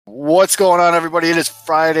What's going on, everybody? It is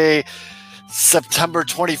Friday, September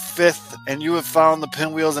 25th, and you have found the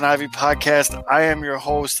Pinwheels and Ivy podcast. I am your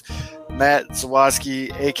host, Matt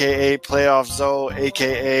Zawoski, a.k.a. Playoff Zoe,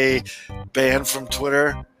 a.k.a. banned from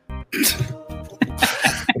Twitter.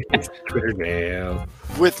 Twitter man.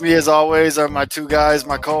 With me, as always, are my two guys,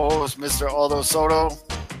 my co-host, Mr. Aldo Soto.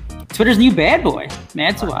 Twitter's new bad boy,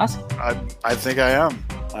 Matt Zawoski. I think I am.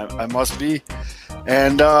 I must be.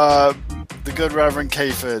 And the good Reverend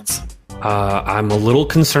K-Fids. I'm a little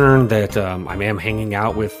concerned that I am hanging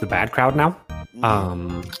out with the bad crowd now.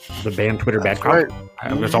 The band Twitter bad crowd. Right.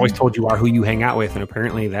 I was always told you are who you hang out with, and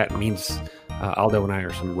apparently that means Aldo and I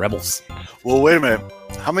are some rebels. Well, wait a minute.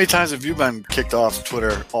 How many times have you been kicked off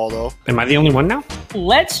Twitter, Aldo? Am I the only one now?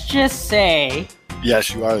 Let's just say, Yes,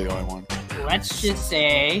 you are the only one.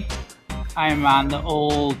 I'm on the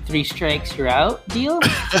old 3 strikes you're out deal.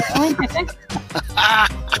 I think.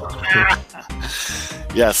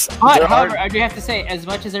 Yes. But, however, I do have to say, as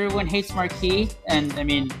much as everyone hates Marquee, and I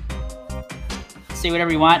mean, say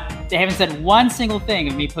whatever you want, they haven't said one single thing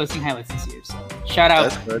of me posting highlights this year. So shout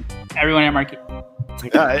out everyone at Marquee.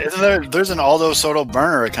 Yeah, isn't there's an Aldo Soto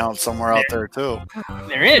burner account somewhere out there too.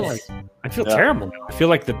 There is. I feel terrible now. I feel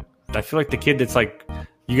like the kid that's like,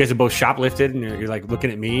 you guys are both shoplifted, and you're like looking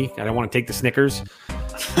at me. I don't want to take the Snickers.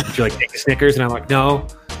 But you're like, take the Snickers, and I'm like, no.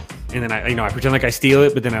 And then I pretend like I steal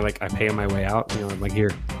it, but then I pay on my way out. I'm like,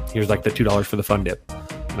 here's like the $2 for the fun dip,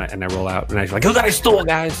 and I roll out, and I'm like, look what I stole,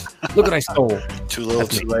 guys! Look what I stole. Too little,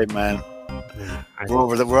 too late, man.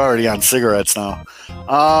 We're already on cigarettes now.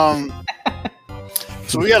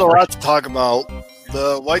 So we got a lot to talk about.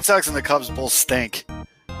 The White Sox and the Cubs both stink.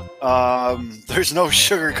 There's no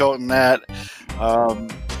sugarcoating that.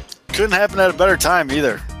 Couldn't happen at a better time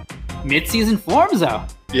either. Mid-season forms, though.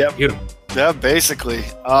 Yep. Yeah, basically.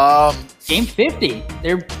 Game 50.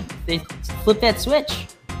 They flipped that switch.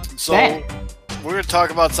 So we're going to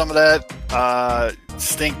talk about some of that.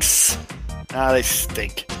 Stinks. They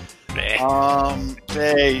stink.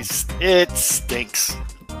 It stinks.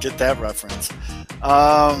 Get that reference.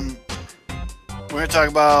 We're going to talk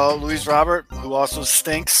about Luis Robert, who also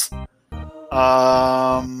stinks.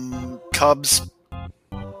 Cubs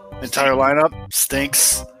entire lineup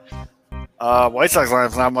stinks. White Sox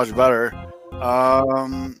lineup's not much better.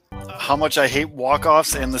 How much I hate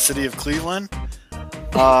walk-offs in the city of Cleveland.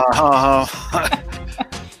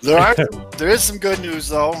 There is some good news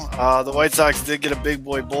though. The White Sox did get a big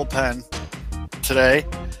boy bullpen today.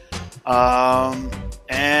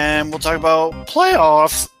 And we'll talk about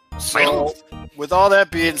playoffs. So with all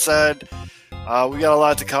that being said, we got a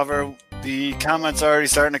lot to cover. The comments are already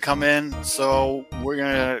starting to come in, so we're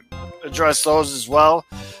going to address those as well.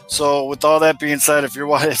 So with all that being said, if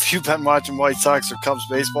you've been watching White Sox or Cubs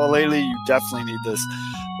baseball lately, you definitely need this.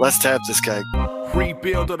 Let's tap this guy.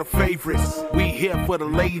 Rebuild of the favorites, we here for the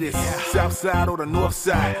latest. South side or the north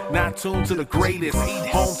side, not tuned to the greatest.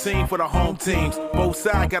 Home team for the home teams, both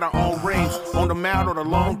sides got our own rings. On the mound or the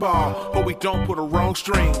long ball, but we don't put the wrong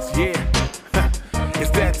strings, yeah. It's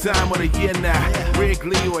that time of the year now.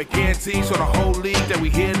 Wrigley or Gantes or the whole league that we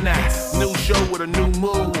hear now. New show with a new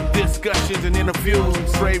mood, discussions and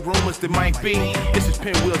interviews, trade rumors that might be. This is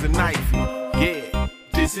Pinwheels and Ivy, yeah.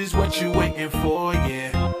 This is what you waiting for,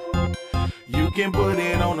 yeah. You can put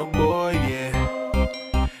it on the board,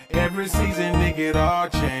 yeah. Every season, nigga, it all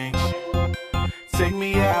change. Take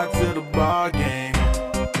me out to the ball game.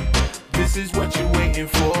 This is what you waiting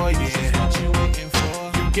for, yeah.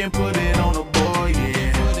 You can put it on the board, yeah.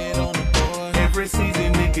 Every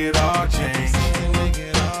season, nigga, it all change.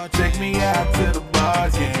 Take me out to the ball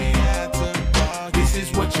game. This is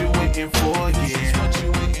what you waiting for,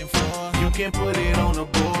 yeah. You can put it on the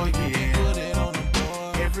board,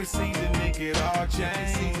 yeah. Every season, nigga, it all change.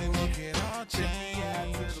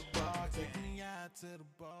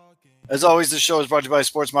 As always, this show is brought to you by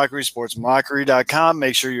Sports Mockery, sportsmockery.com.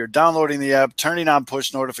 Make sure you're downloading the app, turning on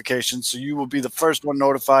push notifications so you will be the first one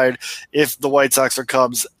notified if the White Sox or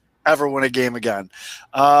Cubs ever win a game again.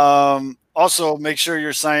 Also, make sure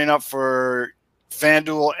you're signing up for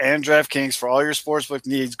FanDuel and DraftKings for all your sportsbook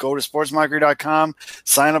needs. Go to sportsmockery.com,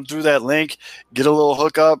 sign up through that link, get a little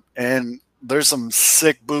hookup, and there's some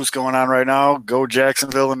sick boosts going on right now. Go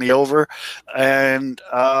Jacksonville in the over. And,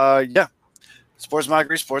 Sports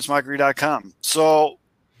Mockery, sportsmockery.com. So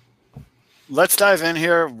let's dive in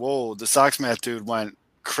here. Whoa, the Sox Math dude went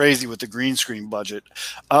crazy with the green screen budget.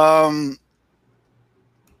 Let's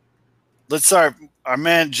start. Our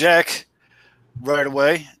man Jack right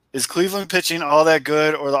away. Is Cleveland pitching all that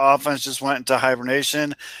good, or the offense just went into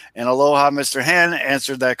hibernation? And Aloha, Mr. Han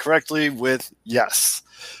answered that correctly with yes.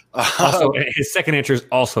 Also, his second answer is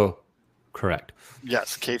also correct.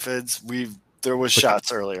 Yes, K-Fids. There was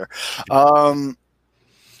shots earlier.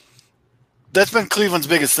 That's been Cleveland's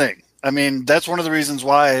biggest thing. I mean, that's one of the reasons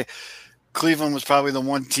why Cleveland was probably the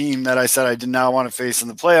one team that I said I did not want to face in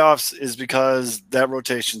the playoffs, is because that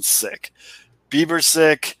rotation's sick. Bieber's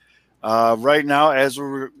sick. Right now, as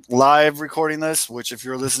we're live recording this, which if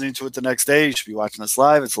you're listening to it the next day, you should be watching this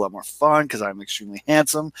live. It's a lot more fun because I'm extremely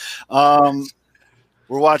handsome.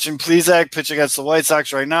 We're watching Plesac pitch against the White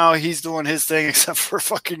Sox right now. He's doing his thing, except for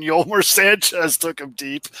fucking Yolmer Sanchez took him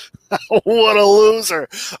deep. What a loser.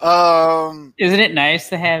 Isn't it nice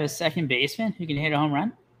to have a second baseman who can hit a home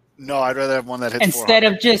run? No, I'd rather have one that hits instead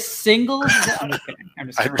 400. of just singles. I'm just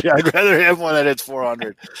kidding. I'd rather have one that hits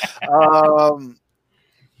 400.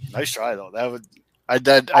 Nice try though. I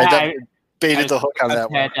baited the hook on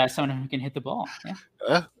that one. Someone who can hit the ball.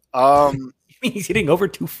 Yeah. He's hitting over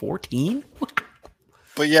 214.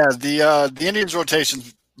 But yeah, the Indians'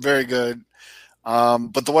 rotation's very good.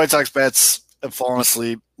 But the White Sox bats have fallen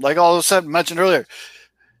asleep. Like all of said mentioned earlier,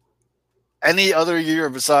 any other year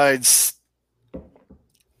besides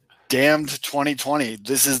damned 2020,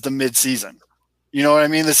 this is the midseason. You know what I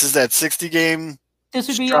mean? This is that 60 game. This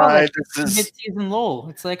would be mid-season lull.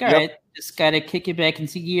 It's like, all right, just got to kick it back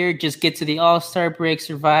into gear, just get to the All-Star break,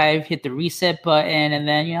 survive, hit the reset button, and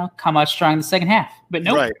then, come out strong in the second half. But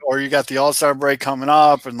nope. Right, or you got the All-Star break coming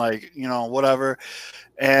up and, whatever.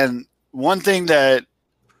 And one thing that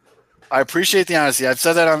I appreciate the honesty. I've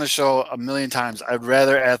said that on the show a million times. I'd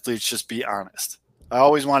rather athletes just be honest. I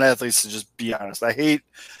always want athletes to just be honest. I hate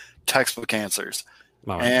textbook answers.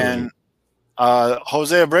 Oh, and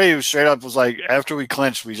Jose Abreu straight up was like, after we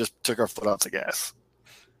clinched, we just took our foot off the gas.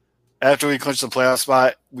 After we clinched the playoff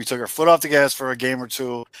spot, we took our foot off the gas for a game or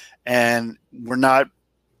two, and we're not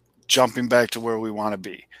jumping back to where we want to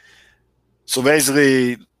be. So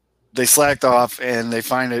basically, they slacked off, and they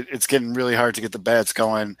find it's getting really hard to get the bats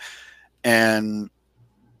going. And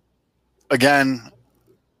again,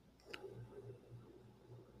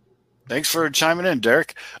 thanks for chiming in,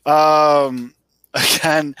 Derek.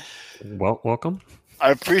 Again, welcome.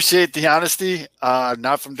 I appreciate the honesty,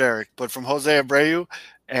 not from Derek, but from Jose Abreu.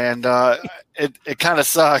 And it kind of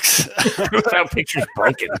sucks. That picture's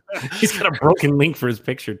broken. He's got a broken link for his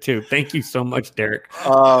picture too. Thank you so much, Derek.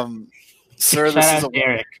 Sir,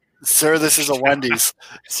 this is a Wendy's.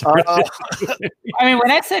 I mean,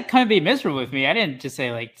 when I said come be miserable with me, I didn't just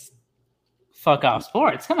say like fuck off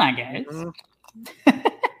sports. Come on, guys.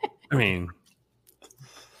 I mean,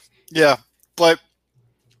 yeah, but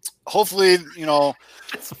hopefully,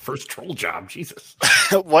 that's the first troll job. Jesus.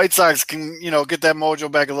 White Sox can, get that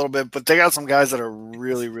mojo back a little bit, but they got some guys that are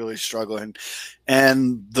really, really struggling.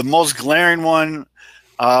 And the most glaring one,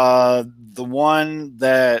 the one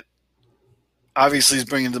that obviously is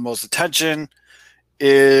bringing the most attention,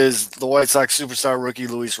 is the White Sox superstar rookie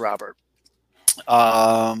Luis Robert.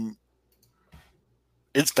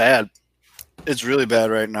 It's bad. It's really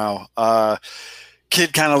bad right now.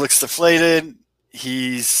 Kid kind of looks deflated.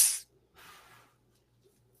 He's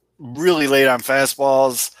really late on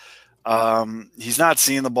fastballs. He's not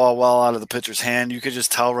seeing the ball well out of the pitcher's hand. You could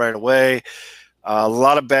just tell right away. A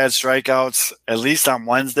lot of bad strikeouts. At least on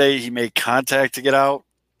Wednesday, he made contact to get out.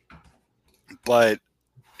 But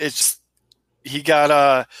he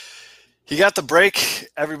got the break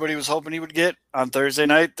everybody was hoping he would get on Thursday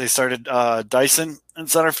night. They started Dyson in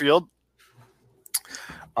center field.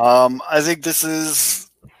 I think this is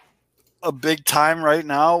a big time right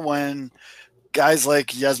now when guys like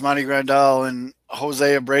Yasmani Grandal and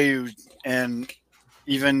Jose Abreu and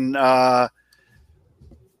even Eloy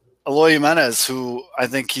Jimenez, who I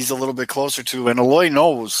think he's a little bit closer to, and Eloy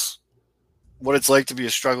knows what it's like to be a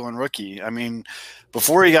struggling rookie. I mean,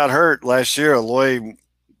 before he got hurt last year, Eloy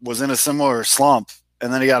was in a similar slump,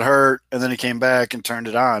 and then he got hurt, and then he came back and turned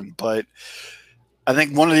it on. But I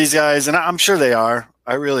think one of these guys, and I'm sure they are,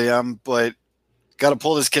 I really am, but got to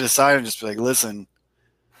pull this kid aside and just be like, listen,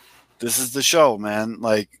 this is the show, man.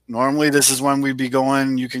 Like, normally this is when we'd be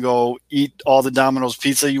going, you can go eat all the Domino's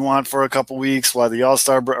pizza you want for a couple weeks while the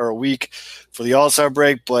All-Star or a week for the All-Star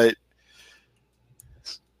break, but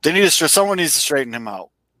someone needs to straighten him out.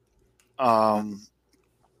 I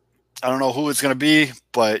don't know who it's going to be,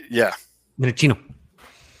 but yeah. Menachino.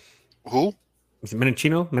 Who? Is it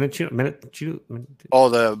Menachino? Oh,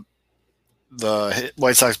 the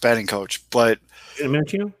White Sox batting coach, but is it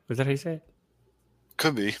Menachino? Is that how you say it?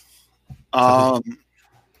 Could be.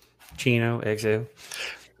 Chino, Exo.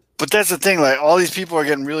 But that's the thing. Like, all these people are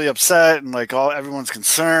getting really upset, and like everyone's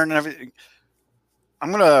concerned and everything.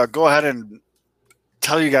 I'm gonna go ahead and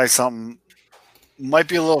tell you guys something. Might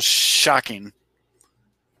be a little shocking.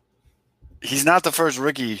 He's not the first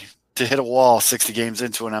rookie to hit a wall 60 games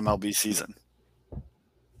into an MLB season.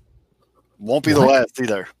 Won't be the last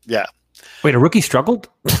either. Yeah. Wait, a rookie struggled?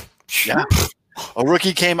 Yeah. A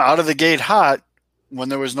rookie came out of the gate hot when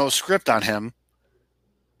there was no script on him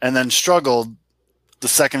and then struggled the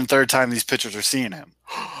second and third time these pitchers are seeing him.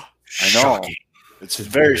 I know. Shocking. It's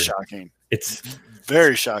very shocking. It's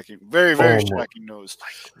very shocking. Very, very shocking news.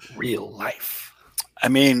 Like real life. I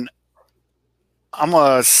mean, I'm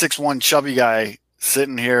a 6'1" chubby guy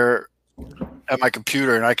sitting here at my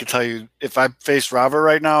computer, and I can tell you if I faced Robert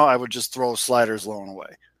right now, I would just throw sliders low and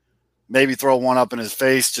away. Maybe throw one up in his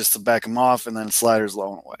face just to back him off, and then sliders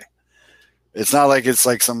low and away. It's not like it's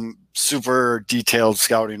like some super detailed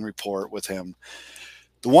scouting report with him.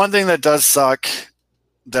 The one thing that does suck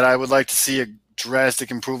that I would like to see a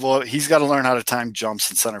drastic improvement, he's got to learn how to time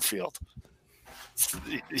jumps in center field.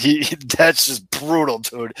 That's just brutal,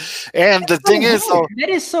 dude. And the thing is, though, that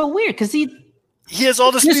is so weird because he has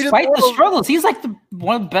all the speed. Despite the struggles, he's like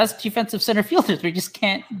one of the best defensive center fielders, but he just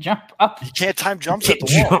can't jump up. He can't time jumps at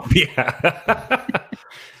the wall. Yeah.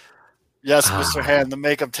 Yes, Mr. Hand, the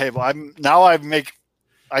makeup table. I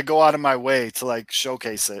go out of my way to like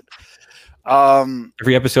showcase it.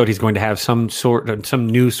 Every episode, he's going to have some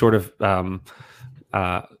new sort of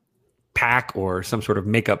pack or some sort of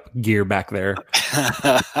makeup gear back there.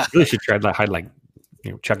 Really should try to hide like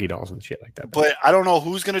Chucky dolls and shit like that. But I don't know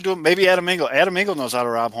who's going to do it. Maybe Adam Engel. Adam Engel knows how to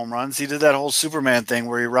rob home runs. He did that whole Superman thing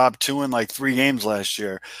where he robbed 2 in like 3 games last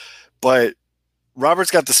year. But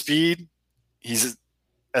Robert's got the speed. He's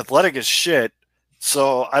athletic as shit.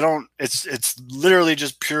 So it's literally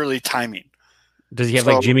just purely timing. Does he have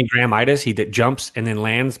like Jimmy Graham-itis? He that jumps and then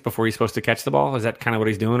lands before he's supposed to catch the ball? Is that kind of what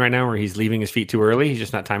he's doing right now, where he's leaving his feet too early? He's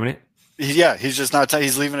just not timing it? Yeah, he's just not.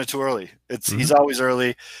 He's leaving it too early. He's always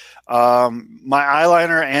early. My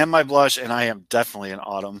eyeliner and my blush, and I am definitely in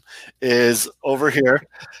autumn, is over here.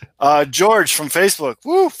 George from Facebook.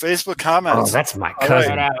 Woo! Facebook comments. Oh, that's my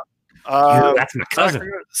cousin. That's my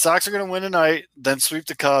cousin. Sox are going to win tonight, then sweep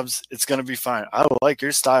the Cubs. It's going to be fine. I like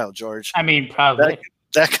your style, George. I mean, probably.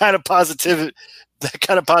 That kind of positivity. That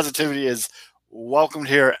kind of positivity is welcomed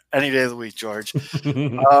here any day of the week, George.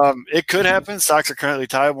 It could happen. Sox are currently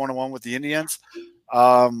tied 1-1 with the Indians.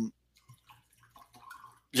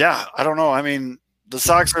 Yeah, I don't know. I mean, the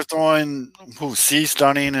Sox are throwing C.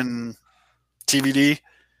 Stunning and TBD.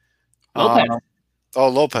 Lopez.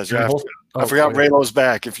 Lopez. Yeah, I forgot Raylo's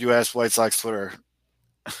back. If you ask White Sox Twitter,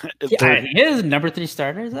 he is number 3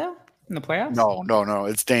 starter though in the playoffs. No.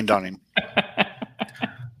 It's Dane Dunning.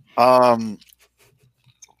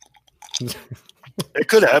 It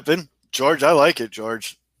could happen, George. I like it,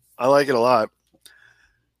 George. I like it a lot.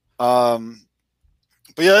 But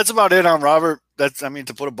yeah, that's about it on Robert.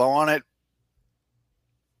 To put a bow on it,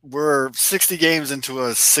 we're 60 games into a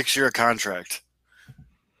 6-year contract.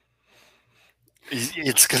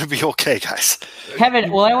 It's going to be okay, guys.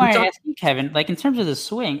 Kevin, well, I want to ask you, Kevin, like in terms of the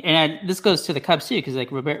swing, and this goes to the Cubs too, because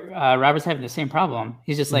like Robert's having the same problem.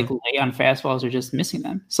 He's just like late on fastballs or just missing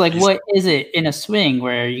them. So like, what is it in a swing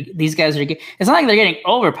where these guys are getting? It's not like they're getting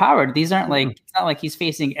overpowered. These aren't like it's not like he's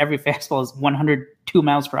facing every fastball is 102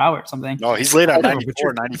 miles per hour or something. No, he's late on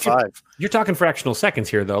 94, 95. You're talking fractional seconds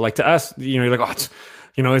here, though. Like to us, you're like, oh,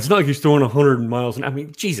 it's not like he's throwing 100 miles. I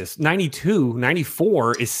mean, Jesus, 92,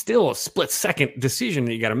 94 is still a split-second decision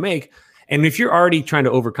that you got to make. And if you're already trying to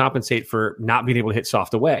overcompensate for not being able to hit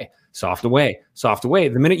soft away,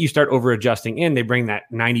 the minute you start over-adjusting in, they bring that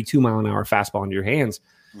 92-mile-an-hour fastball into your hands.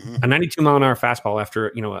 Mm-hmm. A 92-mile-an-hour fastball after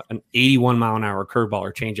an 81-mile-an-hour curveball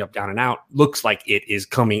or changeup down and out looks like it is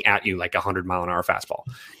coming at you like a 100-mile-an-hour fastball.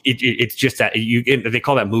 It's just that they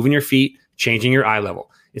call that moving your feet, changing your eye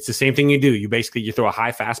level. It's the same thing you do. You throw a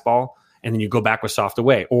high fastball and then you go back with soft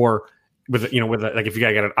away, or like if you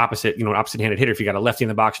got an opposite-handed hitter, if you got a lefty in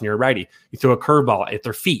the box and you're a righty, you throw a curveball at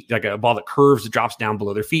their feet, like a ball that curves, drops down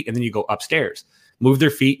below their feet, and then you go upstairs, move their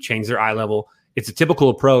feet, change their eye level. It's a typical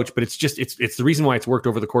approach, but it's the reason why it's worked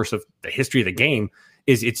over the course of the history of the game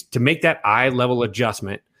is it's to make that eye level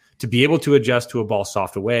adjustment, to be able to adjust to a ball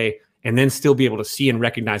soft away, and then still be able to see and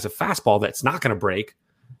recognize a fastball that's not going to break,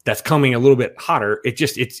 that's coming a little bit hotter.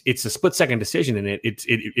 It's a split second decision, and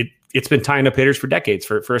it's been tying up hitters for decades,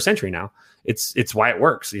 for a century now. It's why it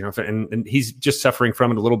works, and he's just suffering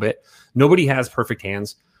from it a little bit. Nobody has perfect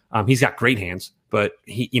hands. He's got great hands, but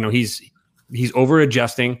he's over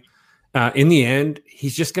adjusting. In the end,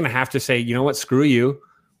 he's just going to have to say, you know what, screw you,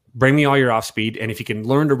 bring me all your off speed. And if he can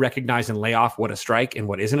learn to recognize and lay off what a strike and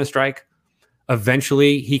what isn't a strike,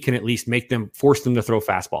 eventually he can at least force them to throw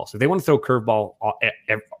fastballs. If they want to throw curveball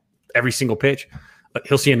every single pitch,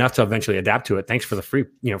 he'll see enough to eventually adapt to it. Thanks for the free,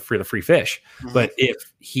 for the free fish. Mm-hmm. But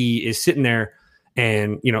if he is sitting there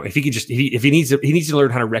And if he could just if he needs to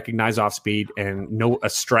learn how to recognize off speed and know a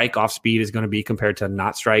strike off speed is going to be compared to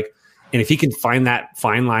not strike. And if he can find that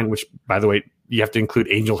fine line, which by the way, you have to include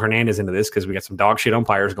Angel Hernandez into this because we got some dog shit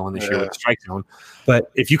umpires going this year with the strike zone.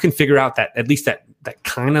 But if you can figure out that at least that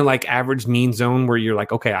kind of like average mean zone where you're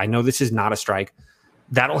like, okay, I know this is not a strike,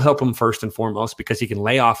 that'll help him first and foremost because he can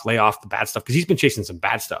lay off the bad stuff because he's been chasing some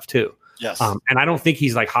bad stuff too. Yes. And I don't think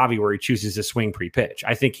he's like Javi where he chooses to swing pre-pitch.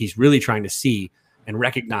 I think he's really trying to see and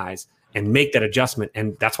recognize and make that adjustment.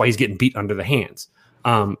 And that's why he's getting beat under the hands.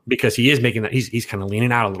 Because he is making that he's kind of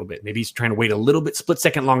leaning out a little bit. Maybe he's trying to wait a little bit, split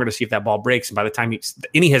second longer to see if that ball breaks. And by the time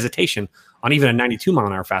any hesitation on even a 92 mile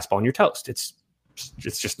an hour fastball, and you're toast. It's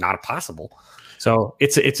just not possible. So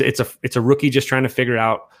it's a rookie just trying to figure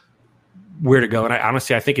out where to go. And I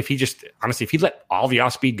think if he let all the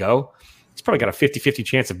off speed go, he's probably got a 50-50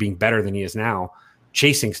 chance of being better than he is now,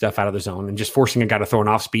 chasing stuff out of the zone and just forcing a guy to throw an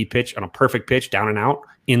off speed pitch on a perfect pitch down and out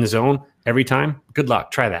in the zone every time. Good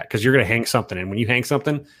luck. Try that because you're going to hang something. And when you hang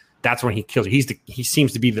something, that's when he kills you. He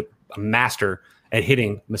seems to be a master at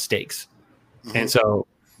hitting mistakes. Mm-hmm. And so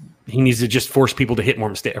he needs to just force people to hit more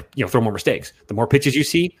mistakes, throw more mistakes. The more pitches you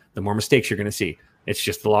see, the more mistakes you're going to see. It's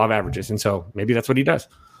just the law of averages. And so maybe that's what he does.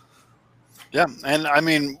 Yeah. And I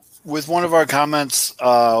mean, with one of our comments,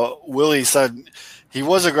 Willie said he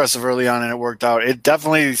was aggressive early on and it worked out. It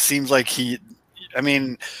definitely seems like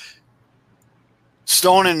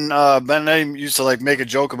Stone and Ben Name used to like make a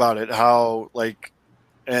joke about it, how like,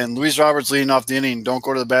 and Luis Roberts leading off the inning, don't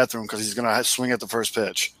go to the bathroom because he's going to swing at the first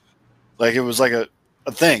pitch. Like it was like a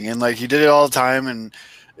thing. And like he did it all the time and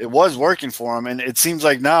it was working for him. And it seems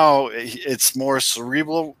like now it's more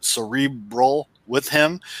cerebral with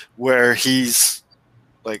him where he's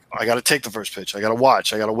like, I got to take the first pitch. I got to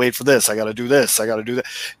watch. I got to wait for this. I got to do this. I got to do that.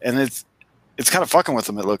 And it's kind of fucking with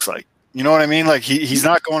him, it looks like. You know what I mean? Like he's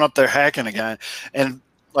not going up there hacking again. And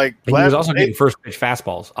like he was also getting first pitch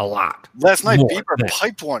fastballs a lot. Last night, Bieber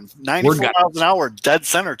piped one 94 miles an hour, dead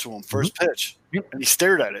center to him, first pitch, and he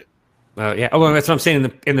stared at it. Yeah. Oh, that's what I'm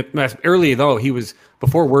saying. In the early though, he was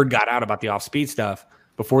before word got out about the off speed stuff.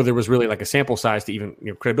 Before there was really like a sample size to even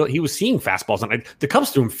credibility, he was seeing fastballs. And the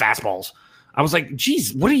Cubs threw him fastballs. I was like,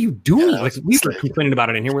 geez, what are you doing? Yeah, like we were complaining about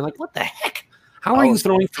it in here. We're like, what the heck? How are you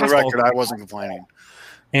throwing fastballs? For the record, I wasn't complaining.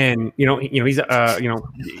 And he's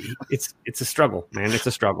it's a struggle, man. It's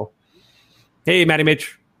a struggle. Hey, Matty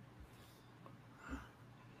Mitch,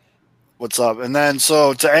 what's up? And then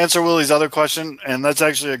so to answer Willie's other question, and that's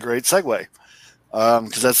actually a great segue,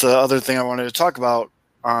 because that's the other thing I wanted to talk about.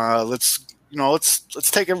 Let's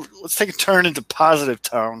take a turn into positive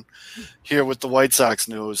town here with the White Sox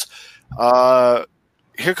news.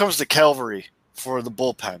 Here comes the cavalry for the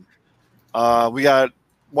bullpen.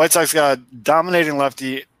 White Sox got dominating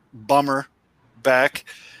lefty Bummer back.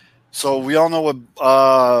 So we all know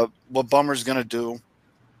what Bummer's going to do.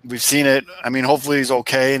 We've seen it. I mean, hopefully he's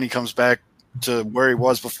okay and he comes back to where he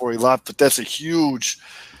was before he left. But that's a huge,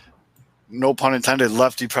 no pun intended,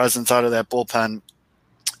 lefty presence out of that bullpen.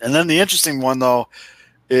 And then the interesting one, though,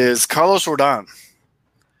 is Carlos Rodon.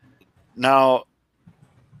 Now,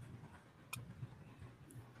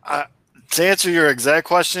 to answer your exact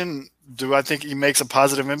question, do I think he makes a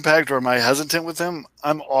positive impact or am I hesitant with him?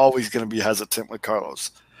 I'm always going to be hesitant with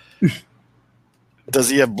Carlos. Does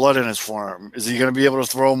he have blood in his form? Is he going to be able to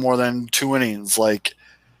throw more than 2 innings? Like,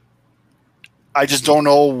 I just don't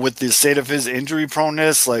know with the state of his injury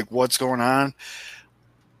proneness, like what's going on.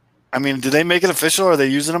 I mean, did they make it official? Are they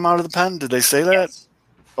using him out of the pen? Did they say that? Yes.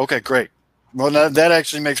 Okay, great. Well, that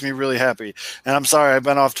actually makes me really happy. And I'm sorry I've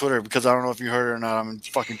been off Twitter because I don't know if you heard it or not. I'm in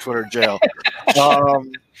fucking Twitter jail.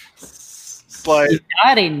 But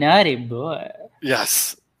naughty boy.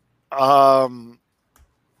 Yes.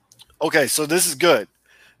 Okay, so this is good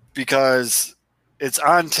because it's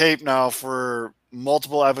on tape now for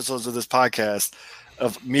multiple episodes of this podcast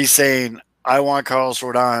of me saying I want Carlos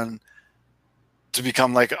Rodon to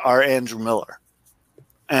become like our Andrew Miller.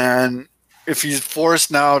 And if he's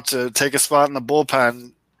forced now to take a spot in the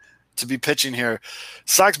bullpen to be pitching here,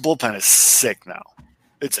 Sox bullpen is sick now.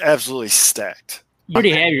 It's absolutely stacked. You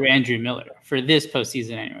already have your Andrew Miller for this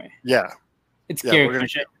postseason anyway. Yeah. It's we're gonna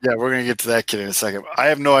get to that kid in a second. I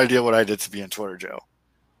have no idea what I did to be in Twitter jail.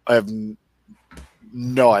 I have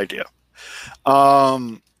no idea.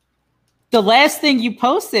 The last thing you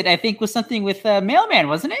posted, I think, was something with Mailman,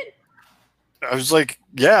 wasn't it? I was like,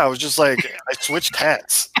 I was just like, I switched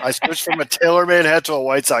hats. I switched from a TaylorMade hat to a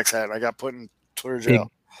White Sox hat. And I got put in Twitter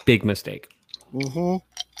jail. Big mistake. Mm-hmm.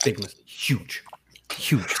 Big mistake. Huge.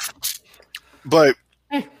 But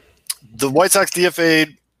the White Sox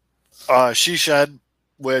DFA'd She Shed,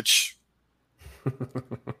 which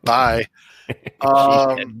bye.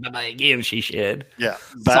 Again, she should. Yeah.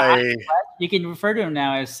 You can refer to him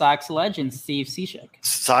now as Sox legend Steve Cishek.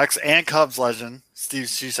 Sox and Cubs legend Steve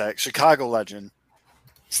Cishek. Chicago legend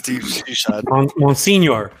Steve Cishek.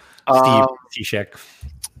 Monsignor Steve Cishek.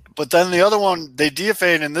 But then the other one, they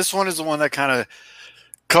DFA'd, and this one is the one that kind of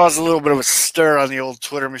caused a little bit of a stir on the old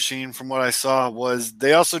Twitter machine from what I saw, was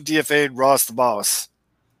they also DFA'd Ross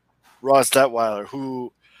Detweiler,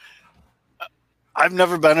 who I've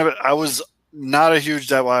never been – I was not a huge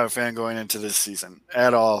Detweiler fan going into this season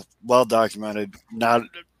at all. Well documented. Not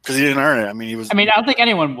because he didn't earn it. I mean, I don't think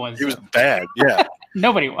anyone was. He was bad, yeah.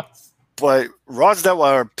 Nobody was. But Ross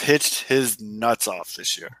Detweiler pitched his nuts off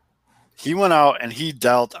this year. He went out and he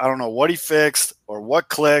dealt. I don't know what he fixed or what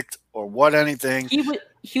clicked or what anything.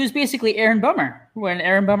 He was basically Aaron Bummer when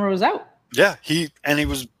Aaron Bummer was out. Yeah, he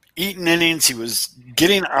was eating innings. He was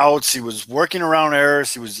getting outs. He was working around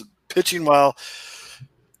errors. He was pitching well.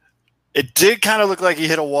 It did kind of look like he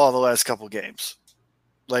hit a wall the last couple of games.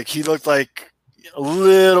 Like he looked like a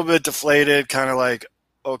little bit deflated, kind of like,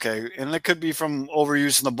 okay. And it could be from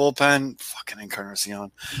overuse in the bullpen. Fucking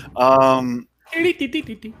Encarnacion.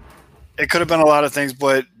 It could have been a lot of things,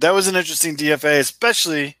 but that was an interesting DFA,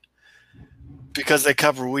 especially because they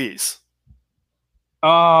kept Ruiz.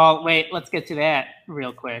 Oh, wait, let's get to that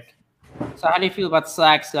real quick. So how do you feel about the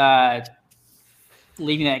Sox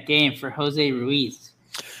leaving that game for Jose Ruiz?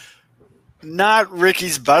 Not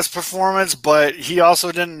Ricky's best performance, but he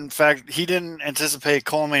also didn't. In fact, he didn't anticipate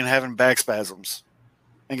Coleman having back spasms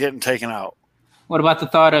and getting taken out. What about the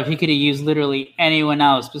thought of he could have used literally anyone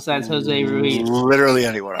else besides Jose Ruiz? Literally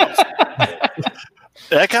anyone else.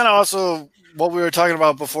 That kind of also what we were talking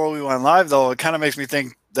about before we went live, though. It kind of makes me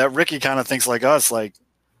think that Ricky kind of thinks like us, like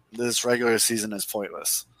this regular season is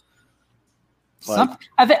pointless. Like,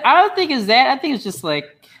 I don't think it's that. I think it's just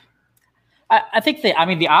like I think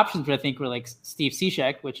the options I think were like Steve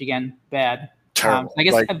Cishek, which again bad. Terrible. I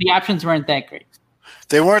guess the options weren't that great.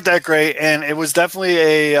 They weren't that great, and it was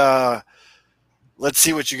definitely a let's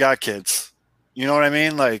see what you got, kids. You know what I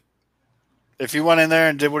mean? Like if he went in there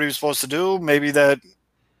and did what he was supposed to do, maybe that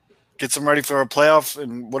gets him ready for a playoff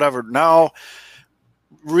and whatever. Now,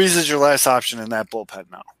 Ruiz is your last option in that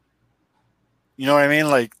bullpen now. You know what I mean?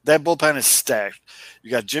 Like that bullpen is stacked.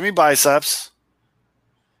 You got Jimmy Biceps.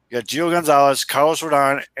 You got Gio Gonzalez, Carlos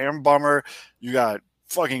Rodon, Aaron Bummer. You got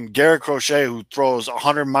fucking Garrett Crochet who throws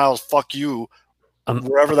 100 miles fuck you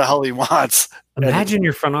wherever the hell he wants. Imagine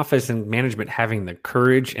your front office and management having the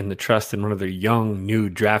courage and the trust in one of their young, new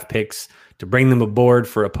draft picks to bring them aboard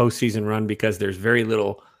for a postseason run because there's very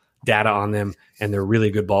little data on them and they're really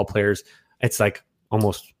good ball players. It's like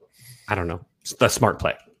almost, I don't know, a smart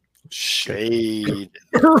play. Shade.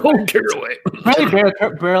 Earl Caraway. Probably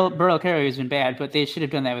Burl Caraway has been bad, but they should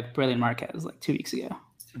have done that with Brilliant Marquez like 2 weeks ago.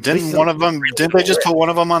 Didn't they just put one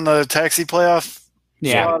of them on the taxi playoff?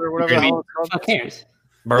 Yeah. Or whatever. Who cares?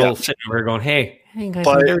 Burl sitting there going, hey guys,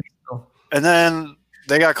 and then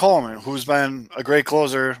they got Coleman, who's been a great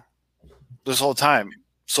closer this whole time.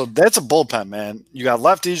 So that's a bullpen, man. You got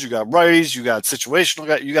lefties, you got righties, you got situational,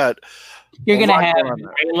 You're gonna have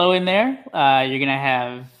Raylo in there. You're gonna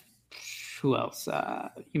have who else?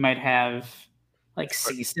 You might have like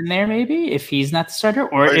Cease in there, maybe if he's not the starter,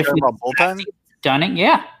 or if bullpen Dunning.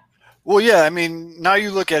 Yeah. Well, yeah. I mean, now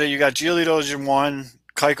you look at it. You got Giolito as your 1,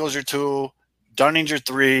 Keuchel's your 2, Dunning's your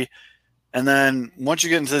 3, and then once you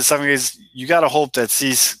get into the 7 games, you got to hope that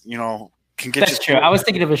Cease, can get. That's true. I was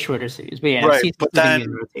thinking of a shorter series, but yeah, right. Cease But then,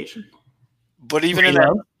 rotation. But even in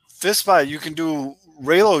that fifth spot, you can do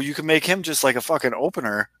Raylo. You can make him just like a fucking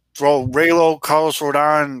opener. Throw Raylo, Carlos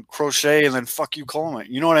Rodon, Crochet, and then fuck you, Coleman.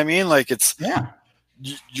 You know what I mean? Like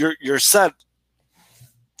you're set.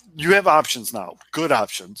 You have options now, good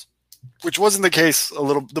options, which wasn't the case a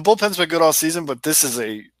little. The bullpen's been good all season, but this is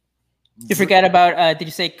a. You forgot about? Did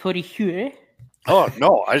you say Cody Heuer? Oh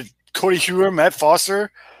no, Cody Heuer, Matt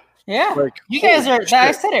Foster. Yeah, you guys are. Shit.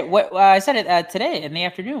 I said it. I said it today in the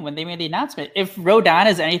afternoon when they made the announcement. If Rodon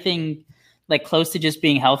is anything like close to just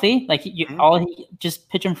being healthy, like just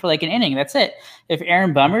pitch him for like an inning. That's it. If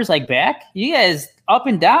Aaron Bummer's like back, you guys up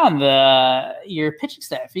and down your pitching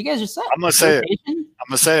staff. You guys are set. I'm gonna say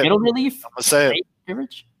it. Middle relief. I'm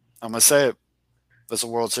gonna say it. That's a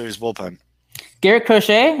World Series bullpen. Garrett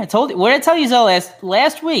Crochet. What did I tell you all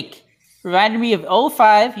last week? Reminded me of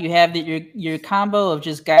 05. You have your combo of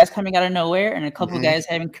just guys coming out of nowhere and a couple of guys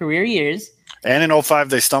having career years. And in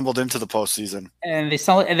 05, they stumbled into the postseason. And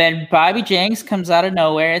then Bobby Jenks comes out of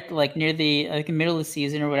nowhere at near the middle of the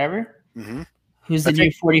season or whatever. Mm-hmm. Who's the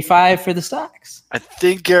new 45 for the Sox? I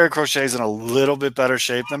think Garrett Crochet is in a little bit better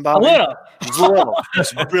shape than Bobby. A little.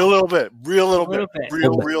 Just a little bit.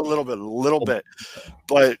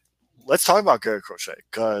 But let's talk about Garrett Crochet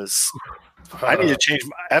because I need to change.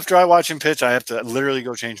 After I watch him pitch, I have to literally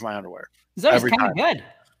go change my underwear. That was kind of good.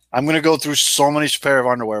 I'm going to go through so many pair of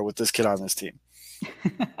underwear with this kid on this team.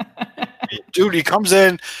 Dude, he comes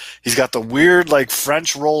in. He's got the weird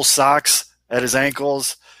French roll socks at his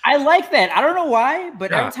ankles. I like that. I don't know why,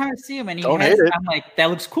 but every time I see him and I'm like, that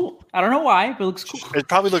looks cool. I don't know why, but it looks cool. It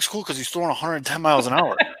probably looks cool because he's throwing 110 miles an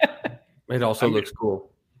hour. It also looks cool.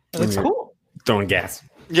 It looks cool. Throwing gas.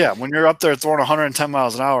 Yeah, when you're up there throwing 110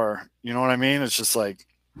 miles an hour, you know what I mean? It's just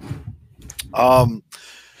but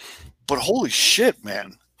holy shit,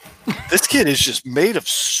 man. This kid is just made of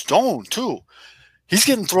stone, too. He's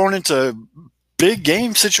getting thrown into big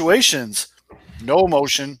game situations. No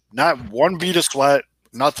emotion, not one bead of sweat.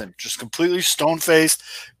 Nothing, just completely stone-faced.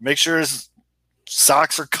 Make sure his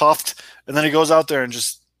socks are cuffed, and then he goes out there and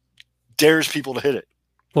just dares people to hit it.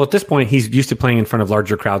 Well, at this point, he's used to playing in front of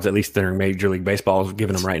larger crowds, at least during Major League Baseball is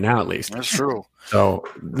giving him right now, at least. That's true. So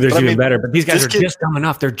there's even better. But these guys are just dumb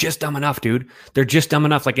enough. They're just dumb enough, dude. They're just dumb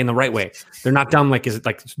enough, in the right way. They're not dumb is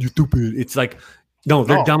it you stupid. It's no,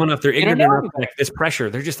 they're dumb enough. They're ignorant enough. This pressure.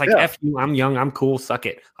 They're just F you. I'm young. I'm cool. Suck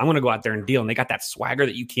it. I'm going to go out there and deal. And they got that swagger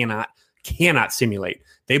that you cannot simulate.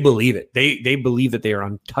 They believe it. They believe that they are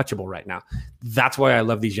untouchable right now. That's why I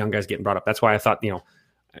love these young guys getting brought up. That's why I thought,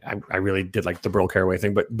 I really did like the Burl Caraway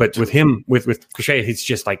thing, but with him, with Crochet, he's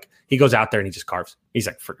just he goes out there and he just carves. He's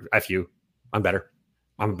like, F you, I'm better.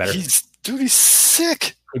 He's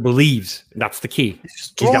sick. He believes. That's the key.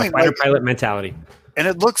 He's got a fighter pilot mentality. And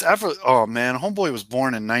it looks oh man, homeboy was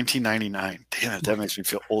born in 1999. Damn it, that makes me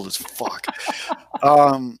feel old as fuck.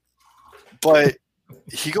 But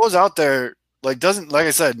he goes out there doesn't, like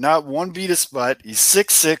I said, not one beat of sweat. He's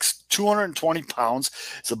 6'6", 220 pounds.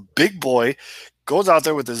 He's a big boy. Goes out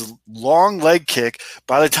there with his long leg kick.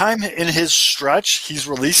 By the time in his stretch, he's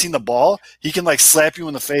releasing the ball, he can slap you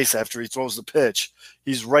in the face after he throws the pitch.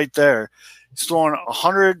 He's right there. He's throwing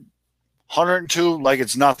 100, 102 like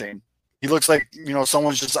it's nothing. He looks like,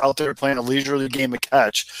 someone's just out there playing a leisurely game of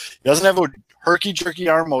catch. He doesn't have a herky-jerky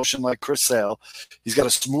arm motion like Chris Sale. He's got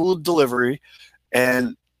a smooth delivery.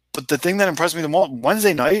 But the thing that impressed me the most,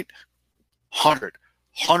 Wednesday night, 100,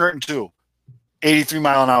 102,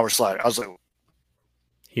 83-mile-an-hour slide. I was like,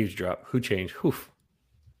 huge drop. Who changed? Oof.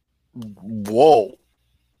 Whoa.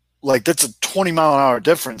 That's a 20-mile-an-hour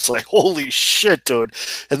difference. Holy shit, dude.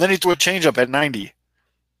 And then he threw a changeup at 90.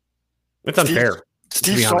 That's unfair.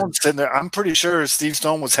 Steve Stone's sitting there. I'm pretty sure Steve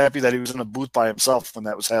Stone was happy that he was in the booth by himself when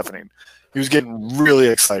that was happening. He was getting really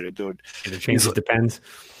excited, dude. The changes depends.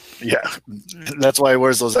 Yeah, that's why he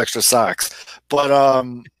wears those extra socks. But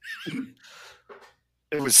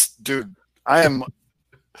it was, dude, I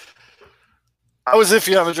was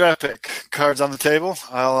iffy on the draft pick. Cards on the table.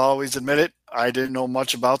 I'll always admit it. I didn't know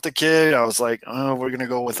much about the kid. I was like, oh, we're going to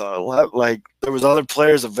go with there was other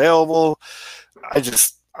players available.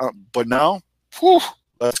 But now,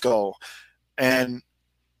 let's go. And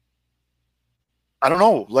I don't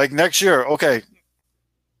know, next year, okay,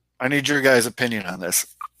 I need your guys' opinion on this.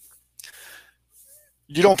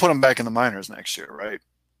 You don't put him back in the minors next year, right?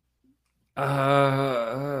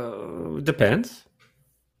 Depends.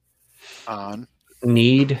 On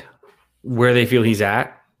need, where they feel he's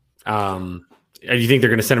at. Do you think they're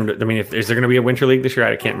going to send him to, is there going to be a winter league this year?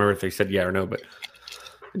 I can't remember if they said yeah or no, but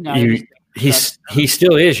he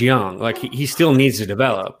still is young. He still needs to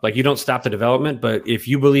develop. You don't stop the development, but if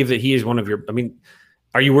you believe that he is one of your,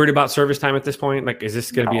 are you worried about service time at this point? Is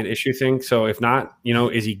this going to be an issue thing? So if not,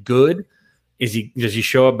 is he good? Does he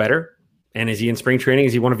show up better? And is he in spring training?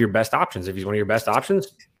 Is he one of your best options? If he's one of your best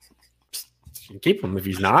options, keep him. If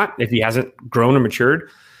he's not, if he hasn't grown or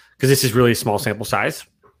matured, because this is really a small sample size.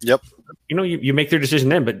 Yep. You make their decision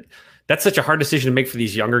then, but that's such a hard decision to make for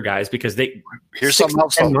these younger guys because here's something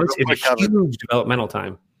else. 10 months is a huge developmental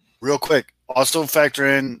time. Real quick, also factor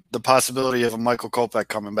in the possibility of a Michael Kopech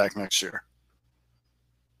coming back next year.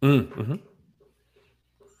 Mm-hmm.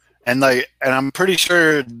 And I'm pretty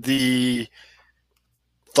sure the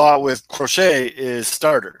thought with Crochet is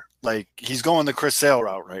starter. He's going the Chris Sale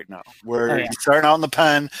route right now, where he's starting out in the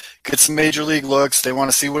pen, gets some major league looks. They want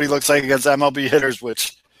to see what he looks like against MLB hitters,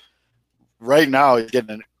 which right now he's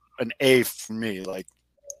getting an A from me,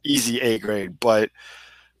 easy A grade. But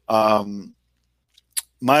minor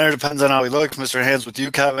depends on how he looks. Mr. Hands with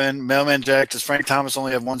you, Kevin. Mailman Jack, does Frank Thomas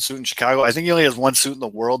only have one suit in Chicago? I think he only has one suit in the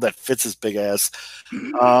world that fits his big ass.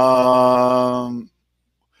 You asked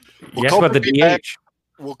about the DH.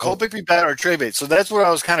 will Kopech be bad or trade bait? So that's where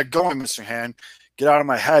I was kind of going, Mr. Hand. Get out of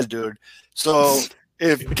my head, dude. So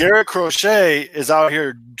if Garrett Crochet is out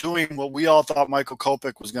here doing what we all thought Michael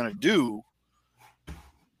Kopech was going to do,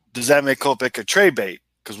 does that make Kopech a trade bait?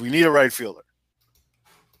 Because we need a right fielder.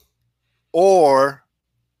 Or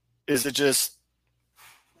is it just,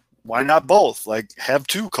 why not both? Like, have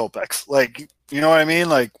two Kopechs. Like, you know what I mean?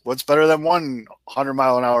 Like, what's better than one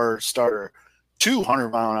 100-mile-an-hour starter?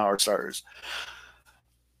 200-mile-an-hour starters.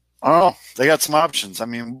 I don't know. They got some options. I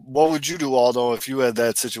mean, what would you do, Aldo, if you had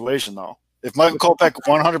that situation, though? If Michael Kopech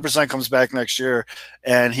 100% comes back next year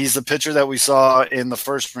and he's the pitcher that we saw in the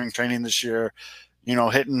first spring training this year, you know,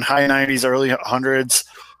 hitting high 90s, early 100s,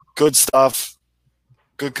 good stuff,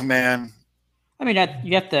 good command. I mean,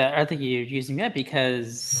 you have to. I think you're using that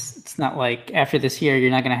because it's not like after this year you're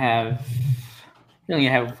not going to have. You're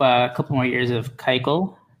going to have a couple more years of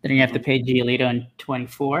Keuchel. Then you have to pay Giolito in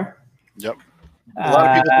 24. Yep. A lot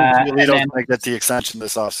of people think Giolito's going to get the extension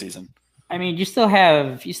this offseason. I mean, you still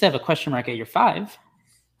have a question mark at your 5,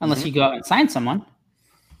 unless you go out and sign someone.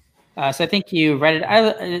 So I think you read it.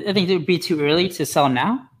 I think it would be too early to sell him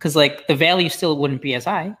now because like the value still wouldn't be as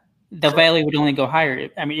high. The value would only go higher.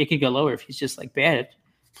 I mean, it could go lower if he's just like bad.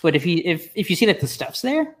 But if you see that the stuff's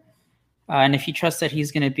there, and if you trust that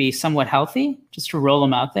he's going to be somewhat healthy, just to roll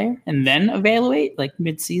him out there and then evaluate like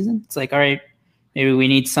mid-season. It's like, all right, maybe we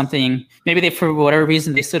need something. Maybe they, for whatever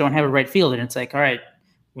reason, they still don't have a right fielder. And it's like, all right,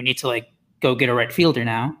 we need to like go get a right fielder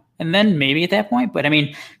now. And then maybe at that point. But I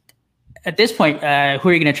mean, at this point, who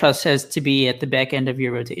are you going to trust as to be at the back end of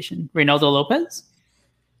your rotation? Reynaldo Lopez?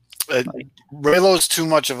 Raylo's too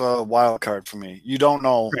much of a wild card for me. You don't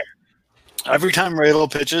know. Right. Every time Raylo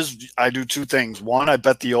pitches, I do two things. One, I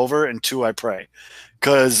bet the over, and two, I pray.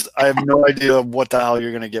 Because I have no idea what the hell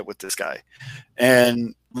you're going to get with this guy.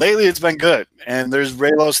 And lately it's been good. And there's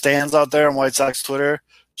Raylo stands out there on White Sox Twitter.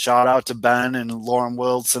 Shout out to Ben and Lauren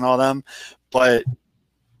Wiltz and all them. But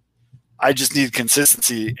I just need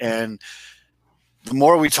consistency. And the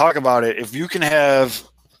more we talk about it, if you can have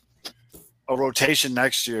a rotation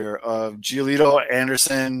next year of Giolito,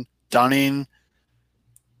 Anderson, Dunning,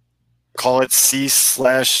 call it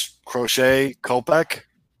C/Crochet, Kopech.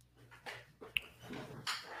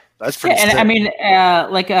 That's pretty and sick. I mean,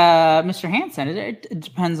 like Mr. Hansen, it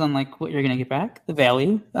depends on like what you're going to get back, the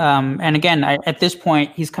value. And again, at this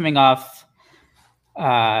point, he's coming off.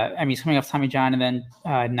 He's coming off Tommy John and then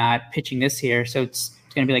not pitching this year, so it's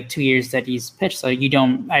going to be like 2 years that he's pitched. So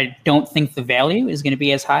I don't think the value is going to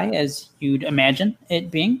be as high as you'd imagine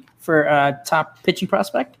it being for a top pitching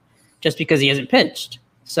prospect, just because he hasn't pitched.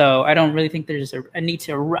 So I don't really think there's a need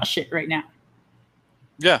to rush it right now.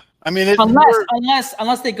 Yeah, I mean,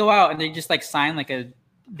 unless they go out and they just like sign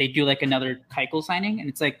they do like another Keuchel signing, and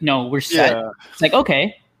it's like, no, we're set. Yeah. It's like,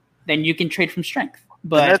 okay, then you can trade from strength.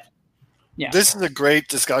 But yeah, this is a great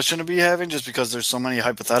discussion to be having, just because there's so many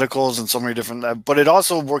hypotheticals and so many different. But it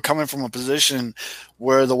also, we're coming from a position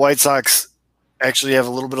where the White Sox actually have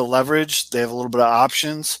a little bit of leverage. They have a little bit of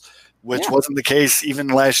options, which wasn't the case even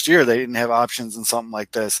last year. They didn't have options in something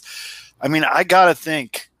like this. I mean, I gotta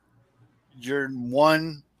think your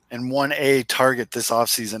 1 and 1A target this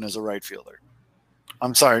offseason is a right fielder.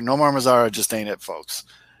 I'm sorry, Nomar Mazara just ain't it, folks.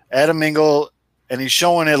 Adam Engel, and he's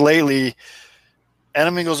showing it lately.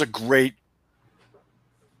 Adam Engel's a great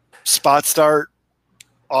spot start,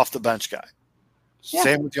 off the bench guy. Yeah.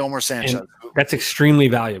 Same with Yomer Sanchez. And that's extremely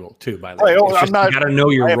valuable too, by the way. You got to know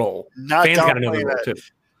your role. Fans got to know their role too.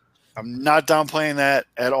 I'm not downplaying that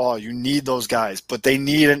at all. You need those guys, but they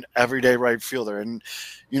need an everyday right fielder. And,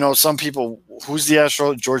 you know, some people, who's the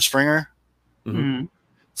Astro? George Springer? Mm-hmm.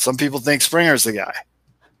 Some people think Springer's the guy.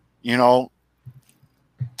 You know,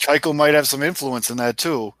 Keuchel might have some influence in that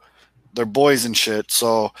too. They're boys and shit.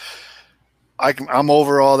 So I'm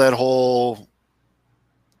over all that whole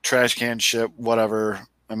trash can shit, whatever.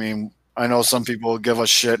 I mean, I know some people give us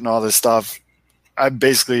shit and all this stuff. I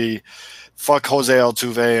basically – fuck Jose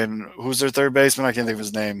Altuve, and who's their third baseman? I can't think of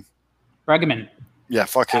his name. Bregman. Yeah,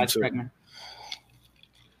 fuck him too. Bregman.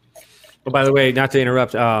 Well, by the way, not to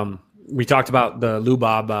interrupt, we talked about the Lou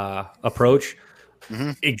Bob approach.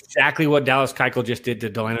 Mm-hmm. Exactly what Dallas Keuchel just did to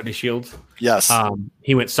Delano DeShields. Yes.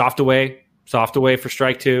 He went soft away for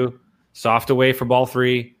strike 2, soft away for ball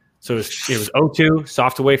 3. So it was 0-2,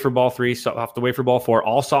 soft away for ball 3, soft away for ball 4,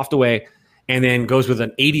 all soft away. And then goes with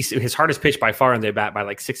an 80, his hardest pitch by far in the bat by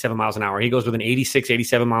like 6-7 miles an hour. He goes with an 86,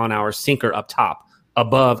 87 mile an hour sinker up top,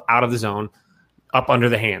 above, out of the zone, up under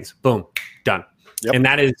the hands. Boom, done. Yep. And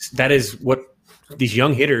that is what these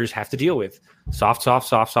young hitters have to deal with. Soft, soft,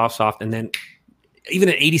 soft, soft, soft. And then even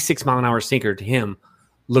an 86 mile an hour sinker to him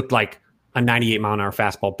looked like a 98-mile-an-hour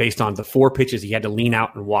fastball based on the 4 pitches he had to lean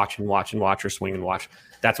out and watch or swing and watch.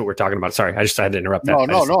 That's what we're talking about. Sorry, I just had to interrupt that.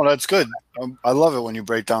 No, that's good. I love it when you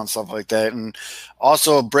break down stuff like that. And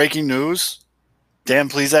also, breaking news, Dan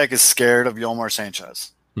Plesac is scared of Yomar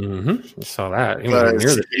Sanchez. Mm-hmm. Saw that.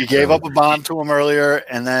 He gave up a bomb to him earlier,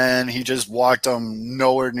 and then he just walked him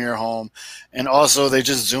nowhere near home. And also, they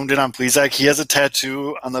just zoomed in on Plesac. He has a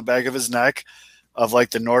tattoo on the back of his neck of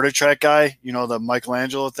like the Nordic Track guy, the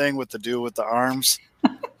Michelangelo thing with the dude with the arms.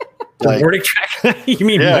 The Nordic Track? You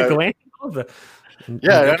mean Michelangelo?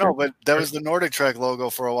 I know, but that was the Nordic Track logo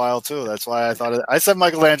for a while too. That's why I thought I said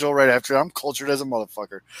Michelangelo right after. I'm cultured as a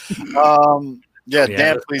motherfucker.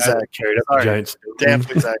 Dan Plesac. Dan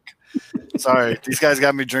Plesac. Sorry, these guys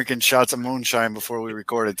got me drinking shots of moonshine before we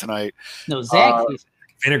recorded tonight. No, Zach.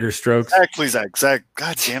 Vinegar strokes. Zach Plesac. Zach.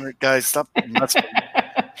 God damn it, guys, stop messing.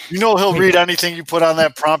 He'll read anything you put on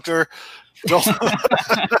that prompter. Don't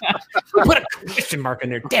put a question mark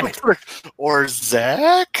in there. Damn it. Or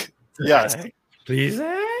Zach. Yes.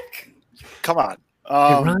 Plesac. Come on. It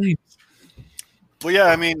rhymes. But yeah,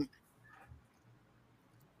 I mean,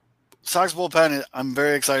 Sox bullpen, I'm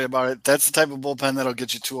very excited about it. That's the type of bullpen that'll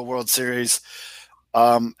get you to a World Series.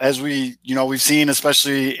 As we've seen,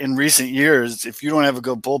 especially in recent years, if you don't have a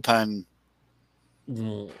good bullpen,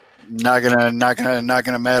 not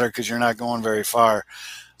gonna matter because you're not going very far.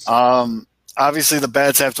 Obviously, the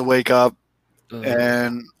bats have to wake up,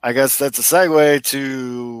 and I guess that's a segue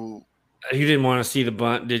to. You didn't want to see the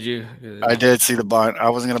bunt, did you? I did see the bunt. I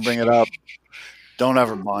wasn't gonna bring it up. Don't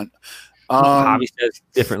ever bunt. Javi says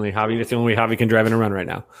differently. Javi, that's the only way Javi can drive in a run right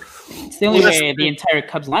now. It's the only way the entire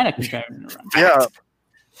Cubs lineup can drive in a run. Yeah.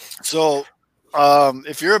 So,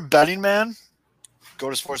 if you're a betting man, go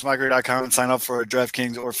to sportsmicro.com and sign up for a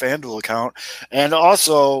DraftKings or FanDuel account. And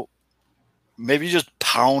also, maybe just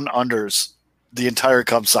pound unders the entire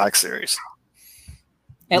Cubs Sox series.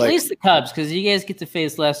 At least the Cubs, because you guys get to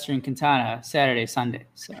face Lester and Quintana Saturday, Sunday.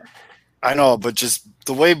 So I know, but just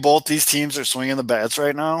the way both these teams are swinging the bats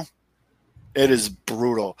right now, it is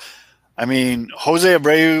brutal. I mean, Jose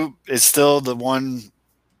Abreu is still the one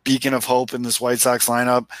beacon of hope in this White Sox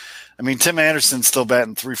lineup. I mean, Tim Anderson's still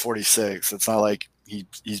batting .346. It's not like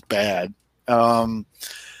he's bad. But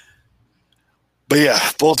yeah,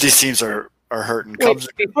 both these teams are hurting. Wait,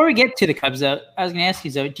 before we get to the Cubs, though, I was going to ask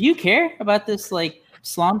you, do you care about this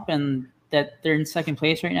slump and that they're in second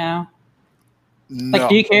place right now? No.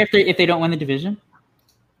 Do you care if they don't win the division?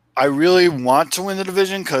 I really want to win the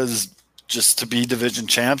division just to be division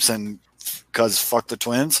champs and because fuck the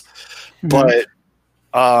Twins. Mm-hmm. But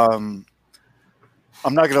I'm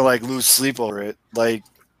not going to lose sleep over it.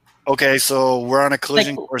 Okay, so we're on a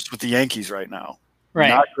collision course with the Yankees right now. Right.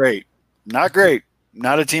 Not great.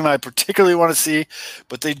 Not a team I particularly want to see,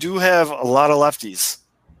 but they do have a lot of lefties.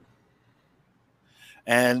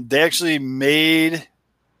 And they actually made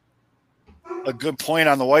a good point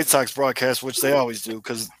on the White Sox broadcast, which they always do,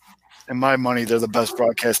 because in my money, they're the best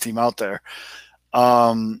broadcast team out there.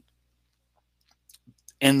 In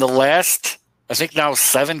the last, I think now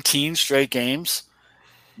 17 straight games,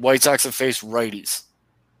 White Sox have faced righties,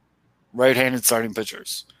 right-handed starting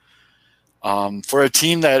pitchers. For a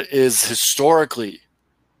team that is historically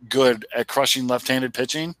good at crushing left-handed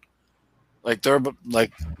pitching, weren't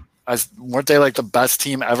they the best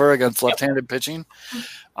team ever against left-handed pitching?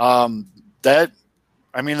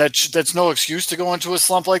 That's no excuse to go into a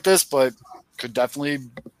slump like this, but could definitely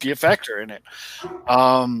be a factor in it.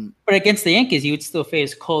 But against the Yankees, you would still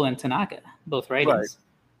face Cole and Tanaka, both righties. Right.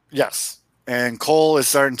 Yes. And Cole is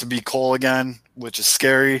starting to be Cole again, which is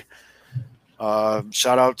scary.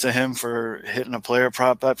 Shout out to him for hitting a player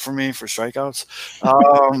prop bet for me for strikeouts.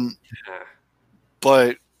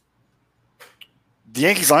 But the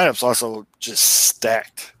Yankees lineup's also just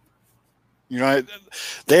stacked.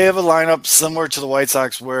 They have a lineup similar to the White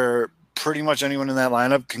Sox where pretty much anyone in that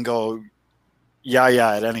lineup can go, yeah,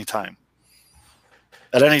 at any time.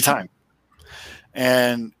 At any time.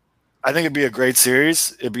 And I think it'd be a great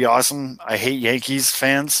series. It'd be awesome. I hate Yankees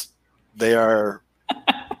fans. They are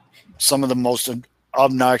some of the most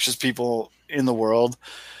obnoxious people in the world,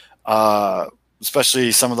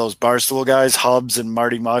 especially some of those Barstool guys, Hubs and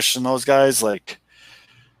Marty Mush and those guys.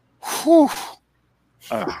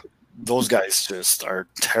 Those guys just are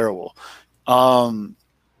terrible. So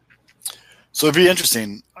it'd be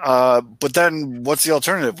interesting. But then what's the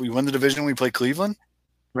alternative? We win the division, we play Cleveland?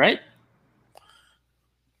 Right.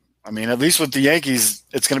 I mean, at least with the Yankees,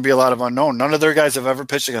 it's going to be a lot of unknown. None of their guys have ever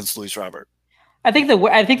pitched against Luis Robert. I think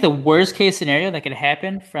the worst case scenario that could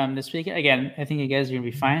happen from this weekend, again, I think you guys are going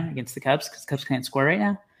to be fine against the Cubs because the Cubs can't score right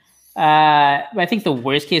now. But I think the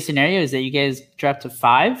worst case scenario is that you guys drop to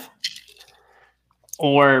 5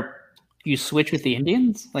 or you switch with the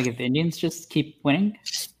Indians, like if the Indians just keep winning.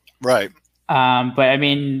 Right. But I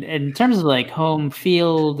mean, in terms of like home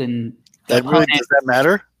field and that really, does that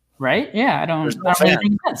matter? Right? Yeah, I don't really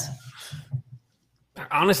think it does.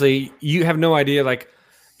 Honestly, you have no idea. Like,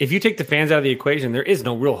 if you take the fans out of the equation, there is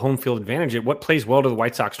no real home field advantage. What plays well to the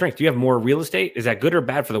White Sox strength? Do you have more real estate? Is that good or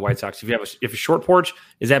bad for the White Sox? If you have a short porch,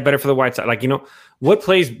 is that better for the White Sox? Like, what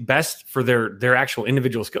plays best for their actual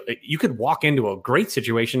individual skill? You could walk into a great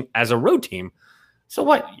situation as a road team. So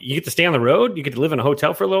what? You get to stay on the road. You get to live in a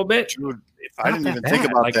hotel for a little bit. Dude, I didn't even think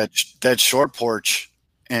about that short porch.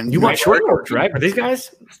 And you want short porch, right? Are these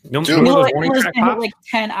guys? No, dude, like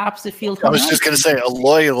 10 opposite field. I was just gonna say,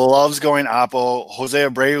 Eloy loves going Oppo. Jose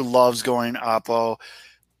Abreu loves going Oppo.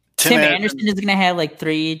 Tim Anderson is gonna have like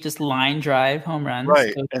 3 just line drive home runs,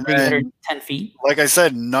 right? So and 310 feet. Like I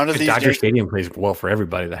said, none of these. Dodger Stadium plays well for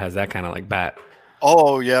everybody that has that kind of like bat.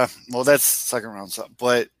 Oh yeah, well that's second round stuff,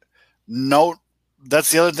 but no, that's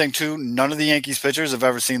the other thing too. None of the Yankees pitchers have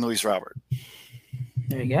ever seen Luis Robert.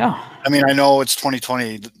 There you go. I mean, I know it's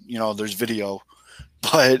 2020, there's video,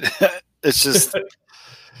 but it's just,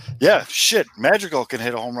 yeah, shit. Madrigal can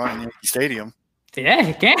hit a home run in Yankee Stadium. Yeah,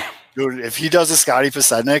 he can. Dude, if he does a Scotty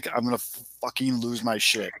Podsednik, I'm going to fucking lose my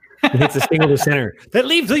shit. He hits a single to center. That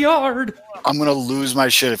leaves the yard. I'm going to lose my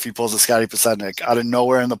shit if he pulls a Scotty Podsednik. Out of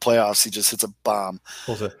nowhere in the playoffs, he just hits a bomb.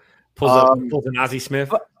 Pulls an Ozzie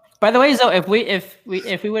Smith. By the way, so if we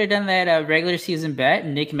would have done that regular season bet,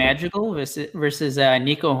 Nick Madrigal versus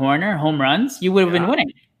Nico Horner home runs, you would have been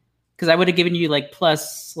winning because I would have given you like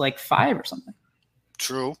plus like 5 or something.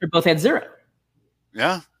 True. They both had 0.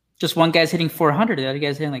 Yeah. Just one guy's hitting 400, the other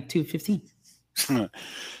guy's hitting like 215.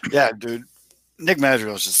 Yeah, dude. Nick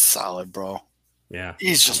Madrigal is just solid, bro. Yeah.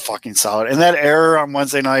 He's just fucking solid. And that error on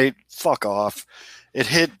Wednesday night, fuck off. It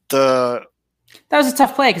hit the. That was a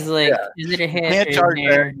tough play because, is it a hit? Can't charge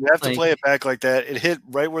there. You have to play it back like that. It hit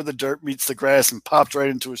right where the dirt meets the grass and popped right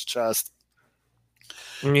into his chest.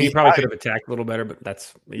 I mean, he probably could have attacked a little better, but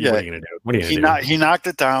that's what are you going to do? What are you going to do? He knocked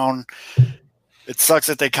it down. It sucks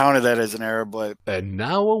that they counted that as an error, but. And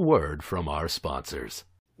now a word from our sponsors.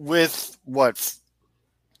 With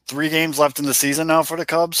 3 games left in the season now for the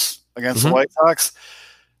Cubs against the White Sox,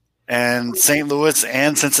 and St. Louis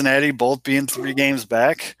and Cincinnati both being 3 games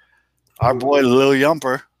back. Our boy Lil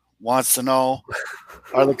Yumper wants to know,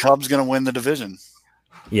 are the Cubs going to win the division?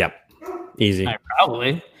 Yep. Easy.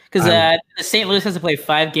 Probably. Because St. Louis has to play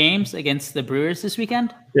 5 games against the Brewers this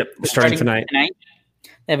weekend. Yep. Starting tonight. They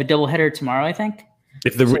have a doubleheader tomorrow, I think.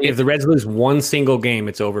 If the Reds lose one single game,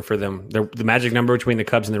 it's over for them. The magic number between the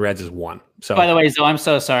Cubs and the Reds is 1. So, by the way, I'm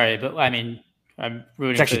so sorry, but I mean, I'm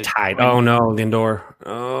rooting. It's actually tied. Oh no, Lindor.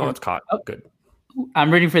 Oh, it's caught. Oh. Good.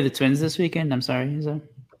 I'm rooting for the Twins this weekend. I'm sorry.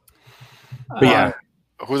 But yeah,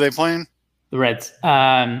 who are they playing? The Reds.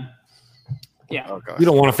 Yeah, we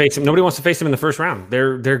don't want to face them. Nobody wants to face them in the first round.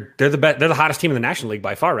 They're the best. They're the hottest team in the National League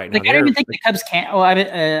by far right now. I don't even think the Cubs can. Well,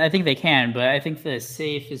 I think they can, but I think the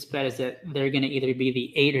safest bet is that they're going to either be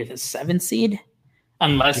the 8 or the 7 seed,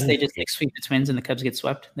 unless they just sweep the Twins and the Cubs get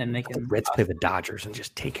swept. Then they can. The Reds play the Dodgers and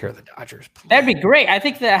just take care of the Dodgers. Please. That'd be great. I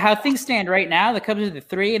think that how things stand right now, the Cubs are the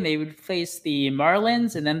 3, and they would face the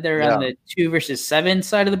Marlins, and then they're on the 2 versus 7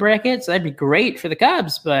 side of the bracket. So that'd be great for the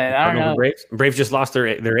Cubs. But I don't know. Braves just lost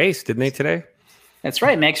their ace, didn't they today? That's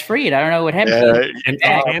right, Max Fried. I don't know what happened.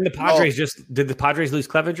 And the Padres did the Padres lose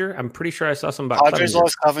Clevenger? I'm pretty sure I saw something about Padres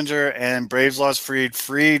lost Clevenger and Braves lost Fried.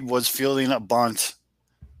 Fried was fielding a bunt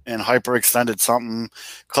and hyperextended something.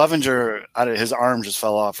 Clevenger, his arm just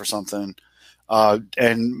fell off or something. And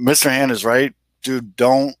Mr. Hand is right, dude.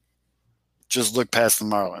 Don't just look past the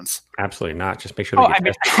Marlins. Absolutely not. Just make sure. You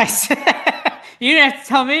didn't have to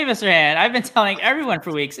tell me, Mr. Hand. I've been telling everyone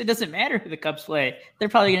for weeks. It doesn't matter who the Cubs play; they're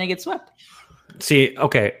probably going to get swept. See,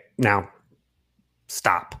 okay, now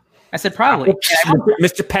stop. I said probably.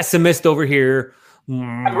 Mr. Pessimist over here.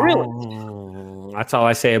 Really? That's all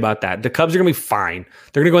I say about that. The Cubs are going to be fine.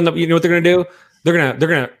 They're going to go in the. You know what they're going to do? They're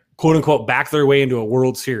going to quote unquote back their way into a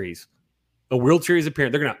World Series. A World Series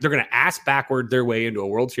appearance. They're going to ass backward their way into a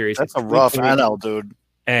World Series. That's a rough NL, dude.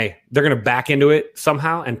 Hey, they're going to back into it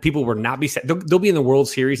somehow, and people will not be set. They'll be in the World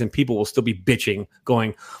Series, and people will still be bitching,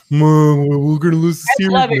 going, "We're going to lose the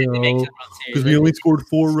series now because we only scored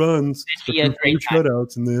 4 runs.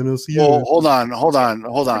 Shutouts in the NLCS." Well, hold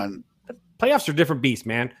on. Playoffs are a different beast,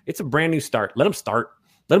 man. It's a brand new start. Let them start.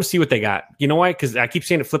 Let them see what they got. You know why? Because I keep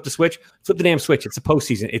saying to flip the switch. Flip the damn switch. It's a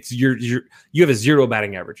postseason. It's you have a 0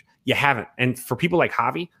 batting average. You haven't. And for people like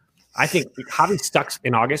Javi, I think Javi sucks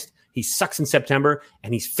in August. He sucks in September,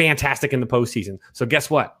 and he's fantastic in the postseason. So guess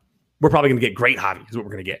what? We're probably going to get great Javi is what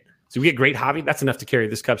we're going to get. So we get great Javi. That's enough to carry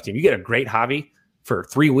this Cubs team. You get a great Javi, for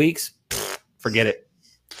 3 weeks, forget it.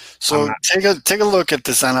 So take a look at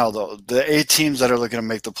this NL though. The 8 teams that are looking to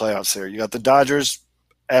make the playoffs here. You got the Dodgers,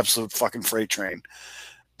 absolute fucking freight train.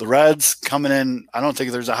 The Reds coming in. I don't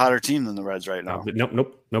think there's a hotter team than the Reds right now.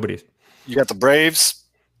 Nope, nobody's. You got the Braves,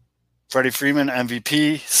 Freddie Freeman,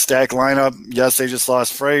 MVP, stacked lineup. Yes, they just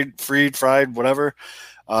lost Fried, whatever,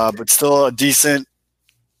 but still a decent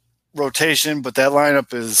rotation. But that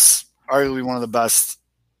lineup is arguably one of the best.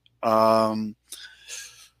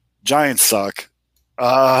 Giants suck.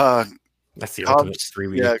 That's the ultimate Cubs, 3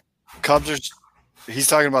 weeks. Yeah, Cubs are. He's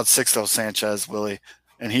talking about Sixto Sanchez, Willie,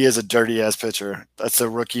 and he is a dirty ass pitcher. That's a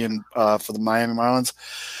rookie for the Miami Marlins.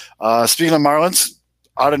 Speaking of Marlins,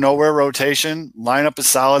 out of nowhere rotation, lineup is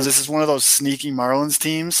solid. This is one of those sneaky Marlins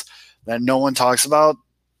teams that no one talks about.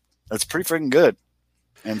 That's pretty freaking good.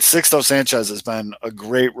 And Sixto Sanchez has been a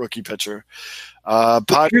great rookie pitcher.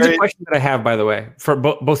 Here's a question that I have, by the way, for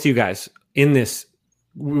both of you guys in this,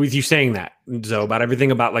 with you saying that, Zoe, about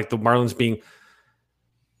everything about like the Marlins being,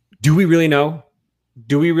 do we really know?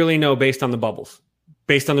 Do we really know based on the bubbles,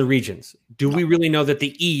 based on the regions? Do we really know that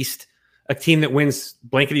the East, a team that wins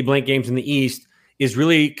blankety blank games in the East, is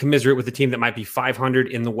really commiserate with a team that might be 500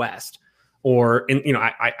 in the West? Or,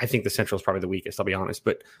 I think the Central is probably the weakest, I'll be honest,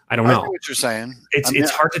 but I don't know. I know what you're saying. It's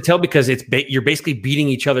hard to tell because you're basically beating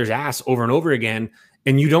each other's ass over and over again,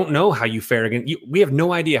 and you don't know how you fare against. We have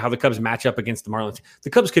no idea how the Cubs match up against the Marlins. The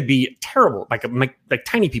Cubs could be terrible, like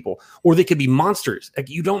tiny people, or they could be monsters. Like,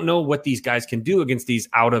 you don't know what these guys can do against these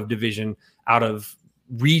out of division, out of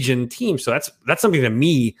region teams. So that's something to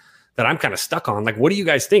me that I'm kind of stuck on. Like, what do you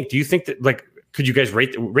guys think? Do you think that, like, could you guys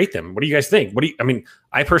rate them? What do you guys think?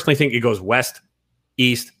 I personally think it goes West,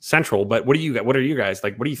 East, Central, but what are you guys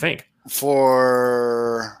like? What do you think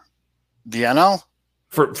for the NL?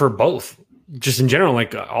 For both, just in general,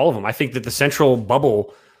 like all of them. I think that the Central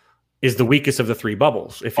bubble is the weakest of the 3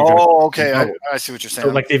 bubbles. If okay, I see what you're saying.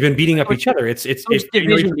 So, like, they've been beating up each other. It's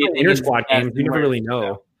inter squad games. You never really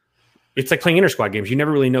know. It's like playing inter-squad games. You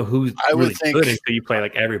never really know who's really good until you play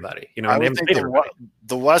like everybody. I would think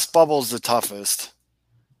the West bubble is the toughest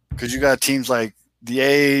because you got teams like the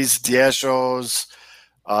A's, the Astros,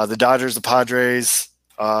 the Dodgers, the Padres.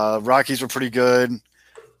 Rockies were pretty good.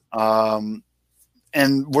 And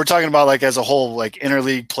we're talking about, like, as a whole, like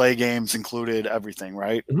interleague play games included, everything,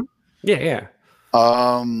 right? Mm-hmm. Yeah.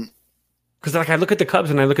 Because like I look at the Cubs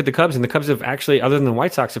and the Cubs have actually, other than the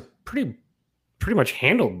White Sox, have pretty much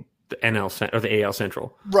handled the NL or the AL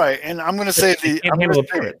Central, right? And I'm going to say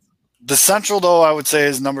the Central, though, I would say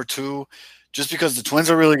is number 2, just because the Twins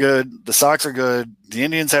are really good, the Sox are good, the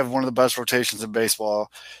Indians have one of the best rotations in baseball.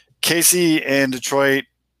 KC and Detroit,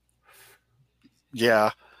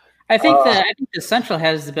 yeah. I think the Central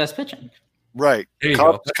has the best pitching. Right,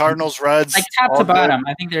 Cubs, Cardinals, Reds, like top to bottom.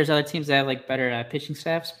 I think there's other teams that have like better pitching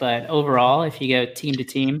staffs, but overall, if you go team to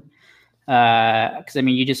team. Because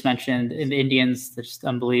you just mentioned the Indians, they're just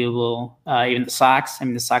unbelievable. Even the Sox.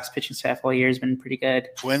 The Sox pitching staff all year has been pretty good.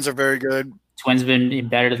 Twins are very good. Twins have been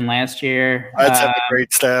better than last year. Reds have a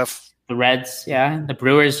great staff. The Reds, yeah. The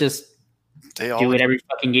Brewers just do it every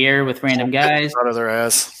fucking year with random guys out of their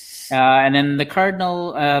ass. And then the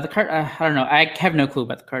Cardinal, I don't know. I have no clue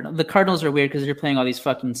about the Cardinal. The Cardinals are weird because they're playing all these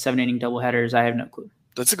fucking 7-inning doubleheaders. I have no clue.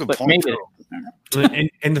 That's a good point.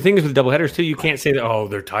 And the thing is with doubleheaders too, you can't say that,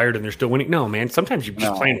 they're tired and they're still winning. No, man. Sometimes you're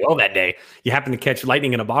just playing well that day. You happen to catch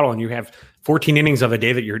lightning in a bottle and you have 14 innings of a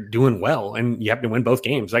day that you're doing well and you happen to win both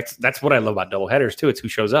games. That's what I love about doubleheaders too. It's who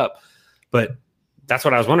shows up. But that's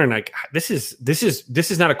what I was wondering. Like, this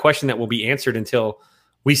is not a question that will be answered until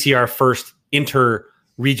we see our first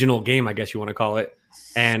inter-regional game, I guess you want to call it.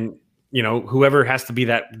 And whoever has to be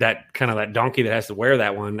that kind of that donkey that has to wear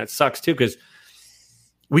that one, that sucks too, because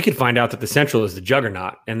we could find out that the Central is the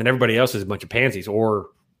juggernaut and then everybody else is a bunch of pansies, or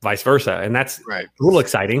vice versa. And that's right. A little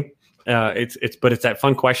exciting. But it's that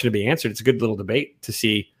fun question to be answered. It's a good little debate to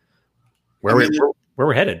see where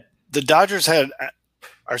we're headed. The Dodgers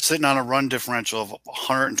are sitting on a run differential of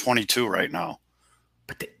 122 right now.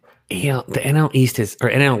 But the NL East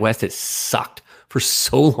NL West has sucked for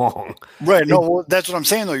so long. Right. No, that's what I'm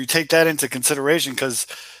saying though. You take that into consideration because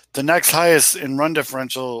the next highest in run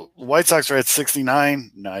differential, the White Sox are at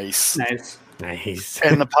 69. Nice.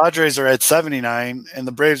 And the Padres are at 79, and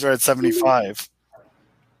the Braves are at 75.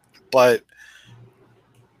 But,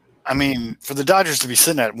 for the Dodgers to be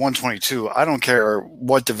sitting at 122, I don't care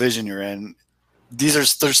what division you're in. They're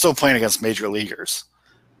still playing against major leaguers.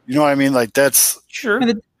 You know what I mean? Like, that's sure.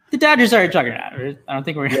 The Dodgers are a juggernaut. I don't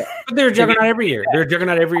think we're. Yeah. But they're a juggernaut every year. They're a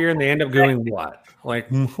juggernaut every year, and they end up doing what?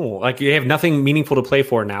 Like you have nothing meaningful to play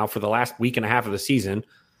for now for the last week and a half of the season.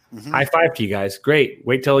 Mm-hmm. High five to you guys. Great.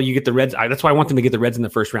 Wait till you get the Reds. That's why I want them to get the Reds in the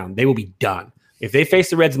first round. They will be done. If they face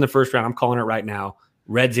the Reds in the first round, I'm calling it right now.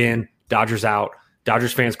 Reds in, Dodgers out.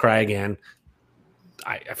 Dodgers fans cry again.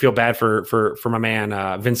 I feel bad for my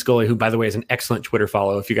man, Vince Scully, who, by the way, is an excellent Twitter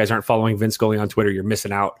follow. If you guys aren't following Vince Scully on Twitter, you're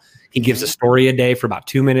missing out. He gives a story a day for about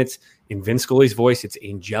 2 minutes in Vince Scully's voice. It's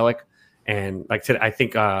angelic. And like today, I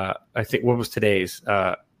think what was today's?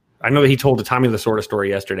 I know that he told the Tommy Lasorda story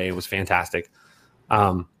yesterday. It was fantastic.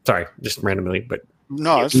 Sorry, just randomly, but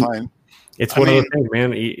no, it's fine. It's one of those things,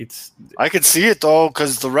 man. I could see it though,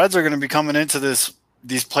 because the Reds are going to be coming into these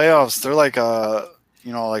playoffs. They're like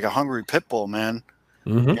a hungry pit bull, man.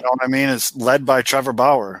 Mm-hmm. You know what I mean? It's led by Trevor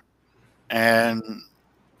Bauer, and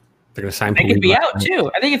they're going to sign. They could be out too.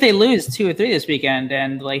 I think if they lose 2 or 3 this weekend,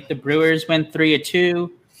 and like the Brewers win 3-2,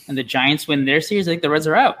 and the Giants win their series, I think the Reds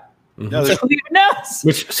are out. Mm-hmm. Yeah, so who even knows?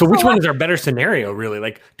 Which one is our better scenario, really?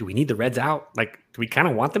 Like, do we need the Reds out? Like, do we kind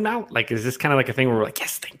of want them out? Like, is this kind of like a thing where we're like,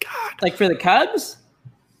 yes, thank God? Like for the Cubs,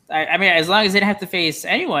 I mean, as long as they don't have to face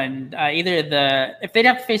anyone, if they'd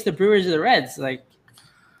have to face the Brewers or the Reds, like,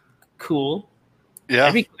 cool.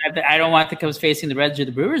 Yeah, I don't want the Cubs facing the Reds or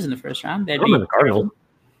the Brewers in the first round. That'd be the Cardinals.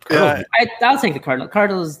 Yeah, I'll take the Cardinals.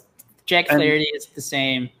 Cardinals, Jack Flaherty is the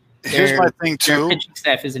same. Here's my thing too. Their pitching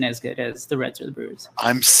staff isn't as good as the Reds or the Brewers.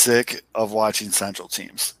 I'm sick of watching Central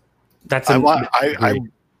teams. I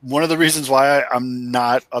one of the reasons why I'm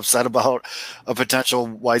not upset about a potential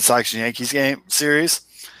White Sox Yankees game series.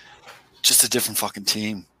 Just a different fucking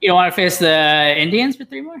team. You don't want to face the Indians for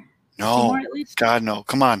 3 more? No, 2 more at least? God no.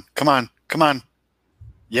 Come on.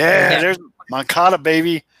 Yeah, there's Moncada,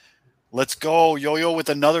 baby. Let's go. Yo-Yo with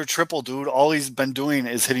another triple, dude. All he's been doing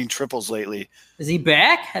is hitting triples lately. Is he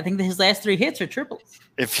back? I think his last 3 hits are triples.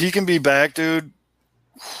 If he can be back, dude,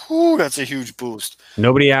 that's a huge boost.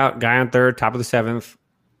 Nobody out. Guy on third, top of the 7th.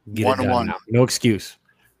 Get 1-1 now. No excuse.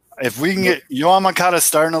 If we can get Yohan Moncada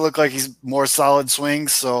starting to look like he's more solid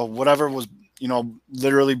swings, so whatever was,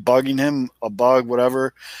 literally bugging him, a bug,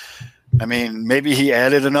 whatever. I mean, maybe he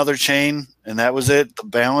added another chain, and that was it. The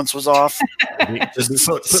balance was off. Just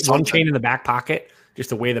put one chain in the back pocket, just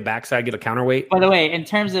the way the backside get a counterweight. By the way, in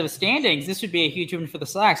terms of standings, this would be a huge win for the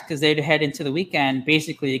Sox because they'd head into the weekend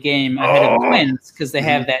basically a game ahead of the Twins because they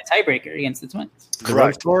have that tiebreaker against the Twins.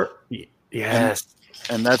 Correct. Yes.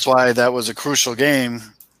 And that's why that was a crucial game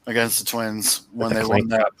against the Twins when they won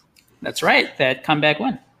that. That's right. That comeback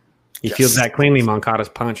win. He feels that cleanly. Moncada's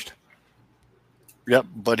punched. Yep,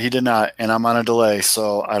 but he did not, and I'm on a delay,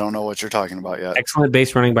 so I don't know what you're talking about yet. Excellent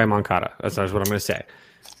base running by Moncada. That's what I'm going to say.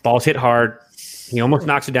 Ball's hit hard. He almost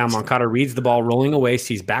knocks it down. Moncada reads the ball rolling away,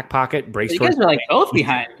 sees back pocket, breaks. You guys are like both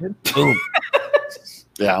behind. Boom.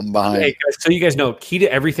 Yeah, I'm behind. Hey, guys, so you guys know, key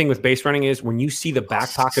to everything with base running is when you see the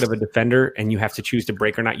back pocket of a defender and you have to choose to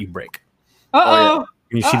break or not, you break. Uh-oh.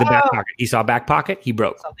 When you see the back pocket. He saw back pocket, he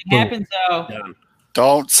broke. Something Boom. happens, though. Done.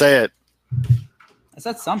 Don't say it.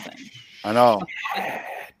 That's something. I know.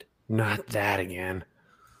 Not that again.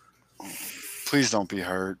 Please don't be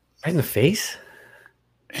hurt. Right in the face?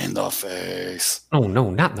 In the face. Oh,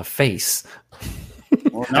 no, not in the face.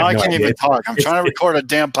 Well, now I can't even talk. I'm trying to record a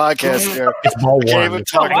damn podcast here. It's ball I can't one. even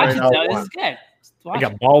talk right now. This is good. I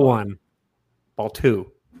got ball 1, ball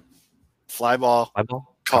 2. Fly ball. Fly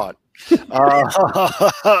ball? Caught.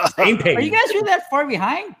 Same page. Are you guys really that far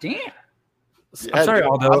behind? Damn. I'm sorry,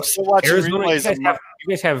 Aldo. I'm still watching Arizona, replays. you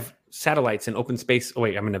guys have satellites in open space. Oh,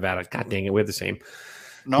 wait, I'm in Nevada. God dang it. We have the same.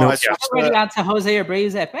 No, No, I yeah. switched Already on to Jose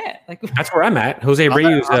Abreu's at bat. Like, That's where I'm at. Jose I'm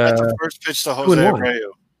Abreu's. at the first pitch to Jose 2-1. Abreu.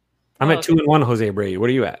 I'm at 2-1 Jose Abreu. What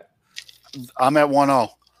are you at? I'm at 1-0.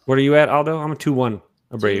 What are you at, Aldo? I'm a 2-1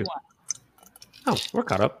 Abreu. 2-1. Oh, we're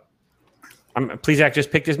caught up. Please, Zach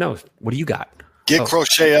just picked his nose. What do you got? Get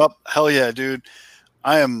Crochet up. Hell yeah, dude.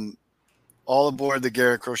 I am all aboard the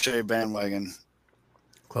Garrett Crochet bandwagon.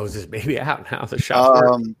 Close this baby out now. The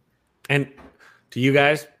shop. And to you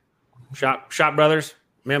guys, shop brothers,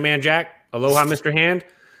 Mailman Jack, aloha, Mr. Hand.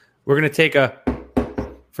 We're gonna take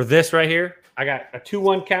for this right here. I got a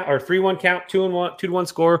 2-1 count or 3-1 count, 2-1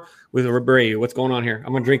 score with Abreu. What's going on here?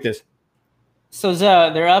 I'm gonna drink this. So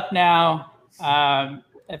they're up now.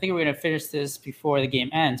 I think we're going to finish this before the game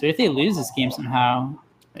ends. But if they lose this game somehow,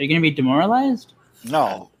 are you going to be demoralized?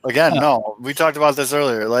 No. Again, no. We talked about this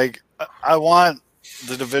earlier. Like, I want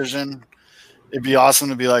the division. It'd be awesome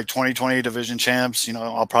to be like 2020 division champs.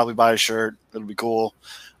 I'll probably buy a shirt. It'll be cool.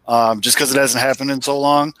 Just because it hasn't happened in so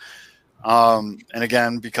long. And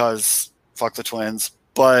again, because fuck the Twins.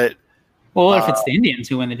 But well, if it's the Indians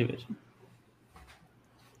who win the division.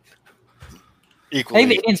 Equally. I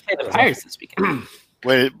think the Indians play the Pirates this weekend.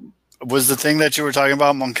 Wait, was the thing that you were talking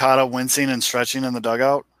about Moncada wincing and stretching in the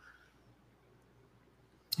dugout?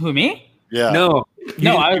 Who, me? Yeah. No,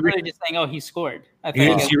 No, I was really just saying, oh, he scored. I You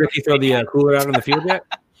didn't see Ricky throw the cooler out on the field yet?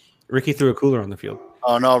 Ricky threw a cooler on the field.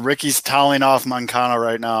 Oh, no. Ricky's toweling off Moncana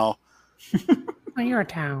right now. Oh, you're a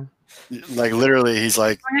towel. Like, literally, he's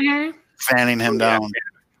like fanning him down.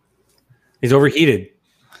 He's overheated.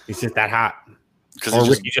 He's just that hot. Because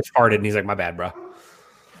Ricky just farted, and he's like, my bad, bro.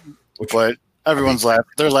 But everyone's laughing.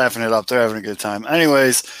 They're laughing it up. They're having a good time.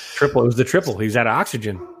 Anyways. Triple. It was the triple. He's out of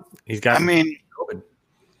oxygen. He's got COVID.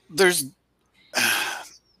 There's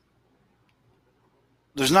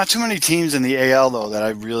not too many teams in the AL, though, that I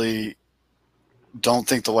really don't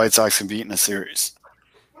think the White Sox can beat in a series.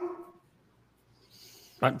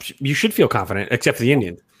 You should feel confident, except for the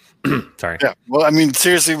Indians. Sorry. Yeah. Well, I mean,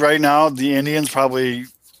 seriously, right now, the Indians probably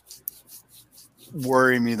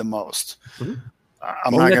worry me the most. Mm-hmm.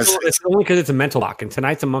 I'm not going to say it's only because it's a mental block, and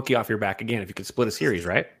tonight's a monkey off your back again if you could split a series,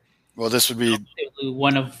 right? Well, this would be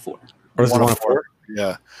 1 of 4. Or is it 1 of 4?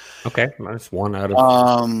 Yeah. Okay. Well, that's 1 out of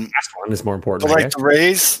last one is more important. But like the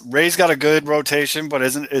Rays got a good rotation, but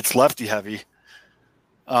it's lefty heavy.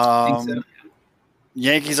 So.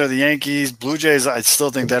 Yankees are the Yankees. Blue Jays, I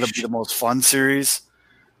still think that'll be the most fun series.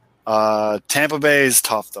 Tampa Bay is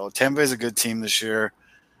tough, though. Tampa Bay is a good team this year.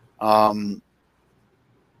 Can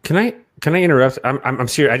I interrupt? I'm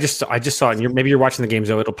serious. I just saw it. And maybe you're watching the game,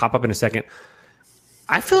 so it'll pop up in a second.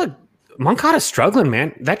 I feel like Moncada's struggling,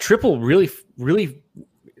 man. That triple really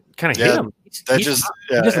kind of hit him.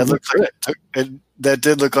 That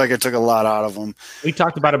did look like it took a lot out of him. We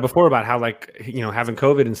talked about it before about how having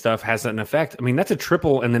COVID and stuff has an effect. I mean, that's a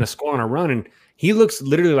triple and then a score on a run, and he looks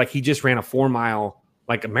literally like he just ran a 4-mile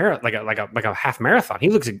like a half marathon. He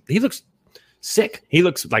looks sick. He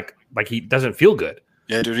looks like he doesn't feel good.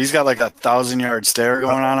 Yeah, dude, he's got like a 1,000-yard stare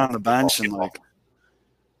going on the bench, and like,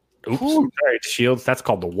 oops, sorry, Shields. That's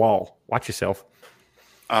called the wall. Watch yourself.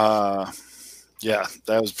 Yeah,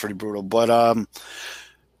 that was pretty brutal. But I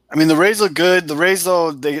mean, the Rays look good. The Rays,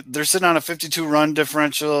 though, they're sitting on a 52-run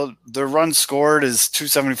differential. Their run scored is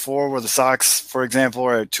 274, where the Sox, for example,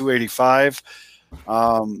 are at 285.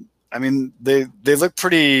 I mean, they look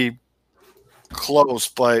pretty close,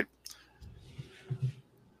 but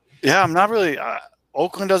yeah, I'm not really.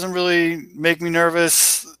 Oakland doesn't really make me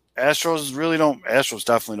nervous. Astros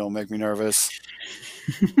definitely don't make me nervous.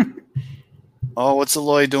 Oh, what's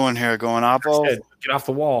Eloy doing here? Going oppo? Get off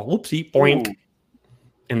the wall. Whoopsie. Boink. Ooh.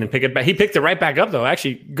 And then pick it back. He picked it right back up, though.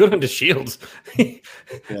 Actually, good on to Shields.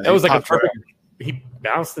 That was like a perfect. He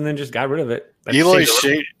bounced and then just got rid of it.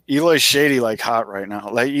 Eloy's shady like hot right now.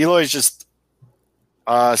 Like Eloy's just.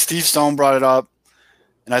 Steve Stone brought it up,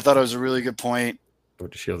 and I thought it was a really good point.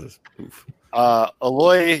 What Shields is. Oof.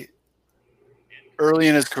 Eloy, early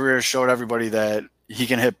in his career, showed everybody that he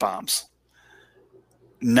can hit bombs.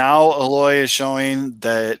 Now Eloy is showing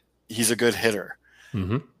that he's a good hitter.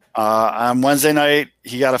 Mm-hmm. On Wednesday night,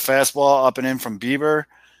 he got a fastball up and in from Bieber.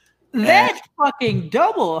 That fucking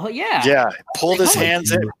double, yeah. Yeah, pulled his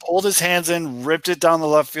hands in, ripped it down the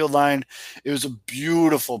left field line. It was a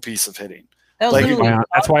beautiful piece of hitting.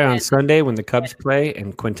 That's why on Sunday when the Cubs play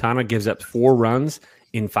and Quintana gives up 4 runs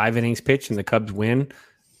in 5 innings pitched and the Cubs win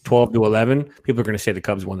 12-11, people are going to say the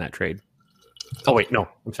Cubs won that trade. Oh wait, no,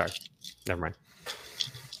 I'm sorry. Never mind.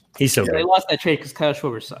 He's so good. They lost that trade because Kyle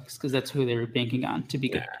Schwarber sucks because that's who they were banking on to be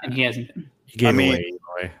good, and he hasn't been. He gave away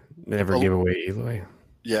Eloy. Never give away Eloy.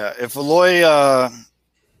 Yeah, if Eloy, I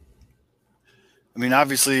mean,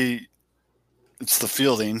 obviously it's the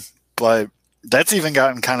fielding, but that's even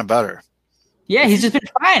gotten kind of better. Yeah, he's just been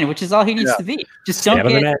fine, which is all he needs to be. Just don't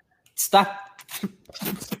get stuck.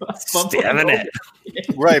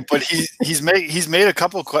 Right, but he's made a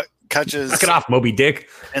couple catches. Knock it off, Moby Dick.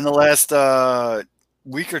 In the last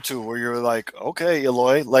week or two, where you're like, okay,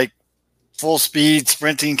 Eloy, like full speed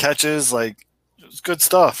sprinting catches, like it's good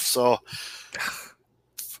stuff. So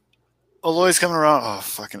Eloy's coming around. Oh,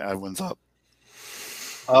 fucking Edwin's up.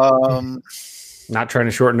 Not trying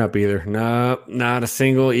to shorten up either. No, not a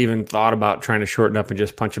single even thought about trying to shorten up and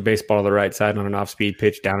just punch a baseball to the right side on an off-speed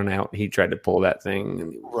pitch down and out. He tried to pull that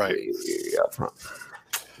thing right up front.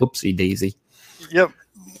 Oopsie daisy. Yep.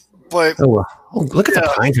 But look at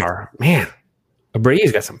the pine tar, man.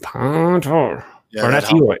 Abreu's got some pine tar. Yeah, or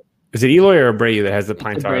not Eloy. Is it Eloy or Abreu that has the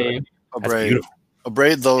pine tar? Abreu.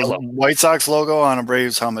 The White Sox logo on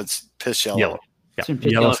Abreu's helmet's piss yellow. It's been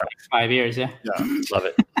piss yellow for like 5 years, yeah. Love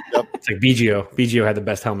it. Yep. It's like BGO. BGO had the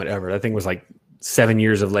best helmet ever. That thing was like 7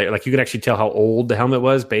 years of layer. Like you could actually tell how old the helmet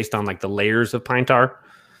was based on like the layers of pine tar,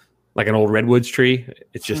 like an old redwoods tree.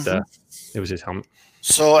 It's just it was his helmet.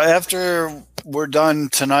 So after we're done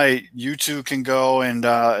tonight, you two can go and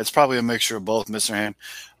it's probably a mixture of both, Mr. Hand.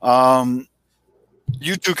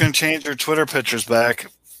 You two can change your Twitter pictures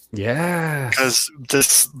back Yeah. Because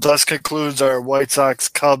this thus concludes our White Sox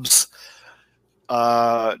Cubs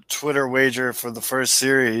Twitter wager for the first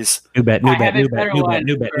series. New bet. Let's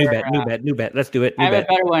do it. I have a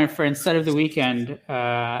better one for instead of the weekend.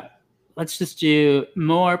 Let's just do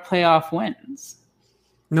more playoff wins.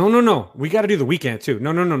 No. We got to do the weekend too.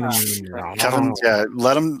 No. Kevin, yeah,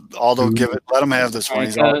 let him. Aldo, let him have this one.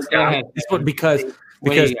 He's Go ahead. Because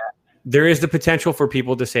there is the potential for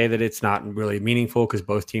people to say that it's not really meaningful because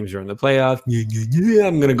both teams are in the playoffs. Yeah,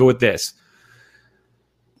 I'm going to go with this.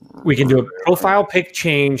 We can do a profile pick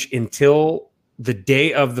change until the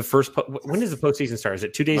day of the first. When does the postseason start? Is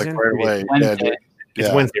it 2 days in? Right away. Wednesday.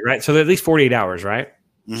 It's Wednesday, right? So at least 48 hours, right?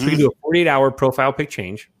 Mm-hmm. So we can do a 48-hour profile pick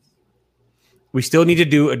change. We still need to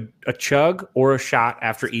do a chug or a shot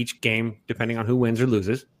after each game, depending on who wins or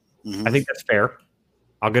loses. Mm-hmm. I think that's fair.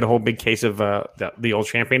 I'll get a whole big case of the old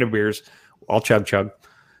champagne of beers. I'll chug.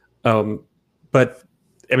 But,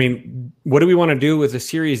 I mean, what do we want to do with a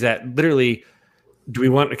series that literally do we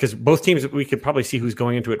want – because both teams, we could probably see who's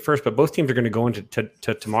going into it first, but both teams are going to go into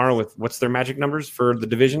to tomorrow with what's their magic numbers for the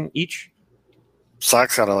division each?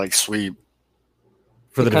 Sox got to, sweep.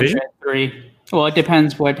 For the division? 3. Well, it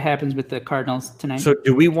depends what happens with the Cardinals tonight. So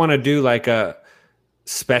do we want to do a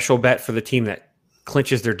special bet for the team that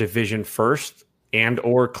clinches their division first and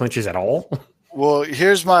or clinches at all? Well,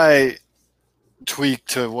 here's my tweak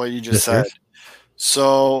to what you just said.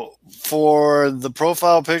 So for the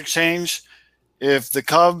profile pick change, if the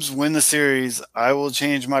Cubs win the series, I will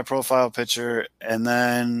change my profile picture, and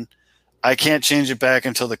then I can't change it back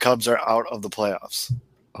until the Cubs are out of the playoffs.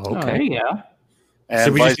 Okay. There you go. And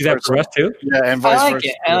so we just do that for us too? Yeah, and vice versa.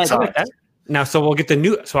 I like it. Now, so we'll get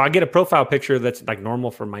so I get a profile picture that's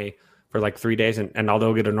normal for 3 days, and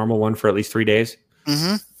Aldo get a normal one for at least 3 days.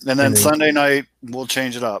 Mm-hmm. And then Sunday night we'll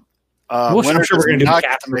change it up. I'm sure we're going to do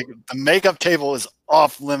the makeup table is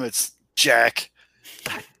off limits, Jack.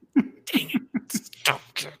 God dang it! Stop.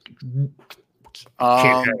 You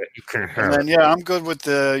can't have it. I'm good with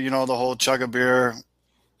the the whole chug a beer,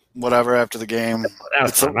 whatever after the game. I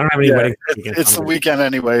don't have any wedding. It's the weekend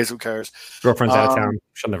anyways. Who cares? Girlfriend's out of town.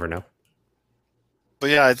 She'll never know.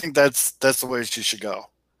 But yeah, I think that's the way she should go.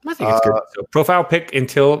 I think it's good. So profile pick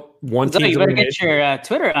until one team. You better get your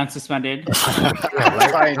Twitter unsuspended.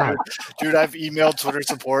 Dude, I've emailed Twitter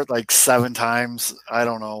support 7 times. I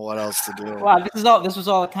don't know what else to do. Wow, this was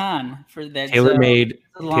all a con for that.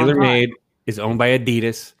 TaylorMade is owned by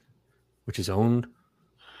Adidas, which is owned.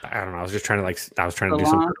 I don't know. I was just trying to do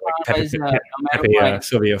some Pepe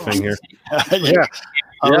Silvio thing here. Yeah.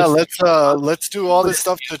 Let's do all this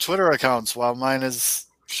stuff to Twitter accounts while mine is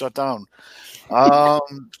shut down.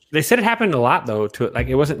 They said it happened a lot though.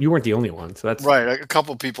 It wasn't. You weren't the only one. So that's right. A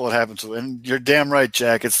couple people it happened to, and you're damn right,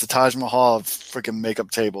 Jack. It's the Taj Mahal of freaking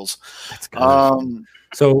makeup tables. That's good.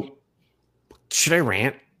 So should I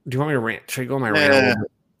rant? Do you want me to rant? Should I go on my rant?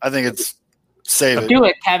 I think it's save it. Do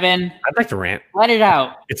it, Kevin. I'd like to rant. Let it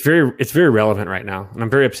out. It's very relevant right now, and I'm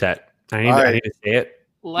very upset. I need to say it.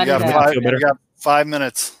 Let it out. You got 5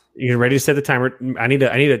 minutes. You're ready to set the timer. I need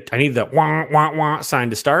the wah wah wah sign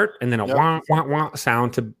to start, and then a wah wah wah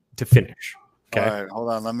sound to finish. Okay. All right, hold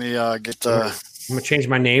on. Let me get the. I'm gonna change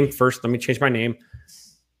my name first. Let me change my name.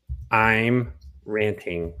 I'm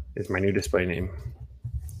ranting is my new display name.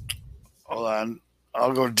 Hold on.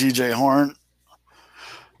 I'll go DJ Horn.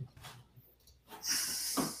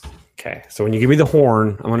 Okay, so when you give me the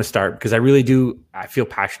horn, I'm gonna start because I really do. I feel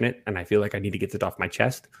passionate, and I feel like I need to get it off my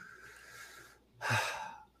chest.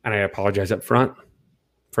 And I apologize up front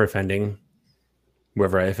for offending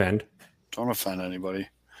whoever I offend. Don't offend anybody.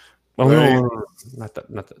 Oh, no, not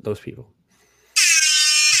those people.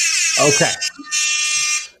 Okay.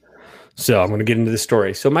 So I'm going to get into the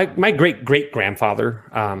story. So my great-great-grandfather,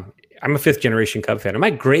 I'm a fifth-generation Cub fan, and my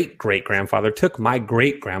great-great-grandfather took my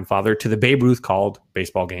great-grandfather to the Babe Ruth-called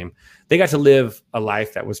baseball game. They got to live a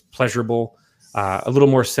life that was pleasurable, a little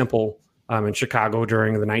more simple, in Chicago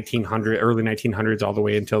during the early 1900s, all the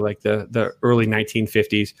way until the early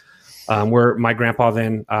 1950s, where my grandpa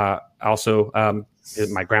then my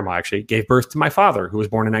grandma actually gave birth to my father, who was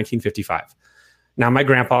born in 1955. Now my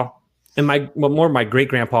grandpa and my great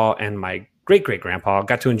grandpa and my great great grandpa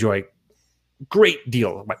got to enjoy great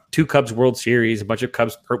deal, 2 Cubs World Series, a bunch of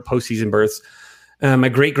Cubs postseason berths. My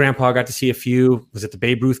great grandpa got to see a few. Was at the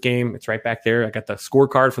Babe Ruth game. It's right back there. I got the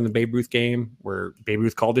scorecard from the Babe Ruth game where Babe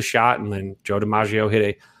Ruth called a shot, and then Lou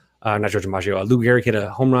Gehrig hit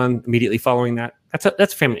a home run immediately following that. That's a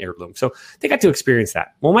family heirloom. So they got to experience that.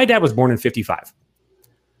 Well, my dad was born in 55.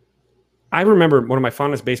 I remember one of my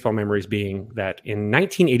fondest baseball memories being that in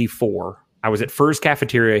 1984, I was at Furr's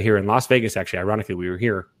Cafeteria here in Las Vegas. Actually, ironically, we were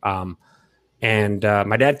here. And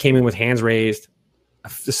my dad came in with hands raised,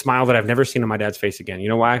 the smile that I've never seen on my dad's face again. You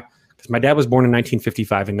know why? Because my dad was born in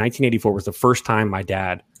 1955, and 1984 was the first time my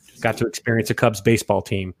dad got to experience a Cubs baseball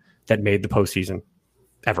team that made the postseason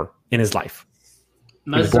ever in his life.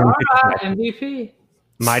 Mazara MVP.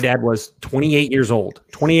 My dad was 28 years old,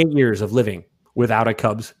 28 years of living without a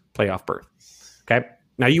Cubs playoff berth. Okay.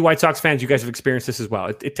 Now, you White Sox fans, you guys have experienced this as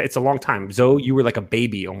well. It's a long time. Zoe, you were like a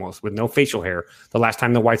baby almost with no facial hair the last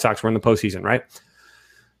time the White Sox were in the postseason, right?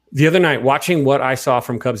 The other night, watching what I saw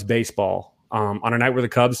from Cubs baseball on a night where the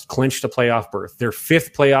Cubs clinched a playoff berth, their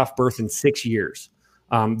 5th playoff berth in 6 years,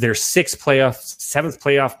 their 7th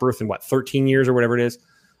playoff berth in 13 years or whatever it is,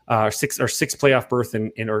 sixth playoff berth I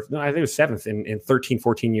think it was 7th in 13,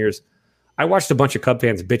 14 years. I watched a bunch of Cub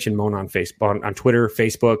fans bitch and moan on Facebook, on Twitter,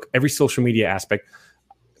 Facebook, every social media aspect,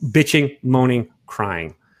 bitching, moaning,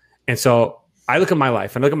 crying. And so I look at my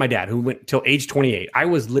life and look at my dad, who went till age 28. I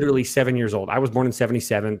was literally 7 years old. I was born in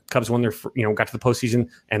 77. Cubs won their, got to the postseason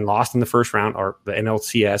and lost in the first round, or the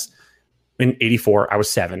NLCS in 84. I was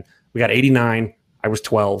 7. We got 89. I was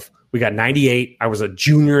 12. We got 98. I was a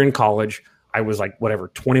junior in college. I was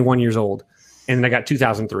 21 years old. And then I got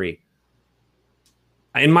 2003.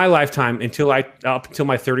 In my lifetime, up until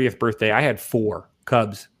my 30th birthday, I had 4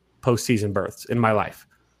 Cubs postseason berths in my life.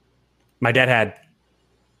 My dad had,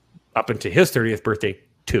 up until his 30th birthday,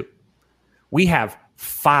 2. We have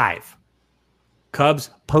 5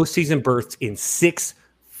 Cubs postseason berths in 6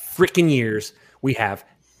 freaking years. We have,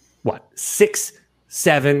 6,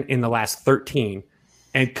 7 in the last 13.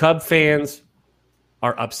 And Cub fans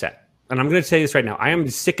are upset. And I'm going to say this right now. I am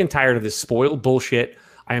sick and tired of this spoiled bullshit.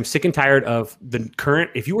 I am sick and tired of the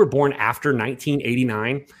current. If you were born after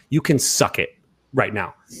 1989, you can suck it right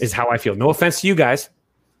now, is how I feel. No offense to you guys.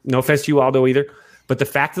 No offense to you, Aldo, either. But the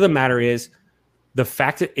fact of the matter is, that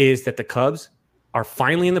the Cubs are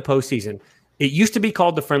finally in the postseason. It used to be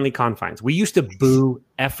called the friendly confines. We used to boo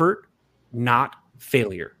effort, not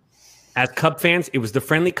failure. As Cub fans, it was the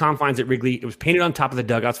friendly confines at Wrigley. It was painted on top of the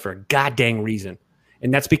dugouts for a goddamn reason.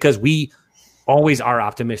 And that's because we always are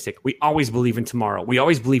optimistic. We always believe in tomorrow. We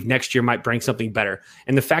always believe next year might bring something better.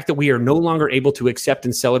 And the fact that we are no longer able to accept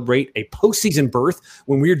and celebrate a postseason berth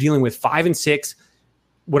when we're dealing with 5 and 6,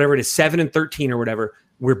 whatever it is, 7 and 13 or whatever,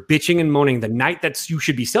 we're bitching and moaning the night that you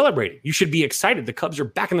should be celebrating. You should be excited. The Cubs are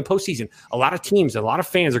back in the postseason. A lot of teams, a lot of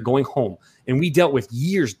fans are going home. And we dealt with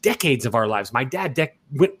years, decades of our lives. My dad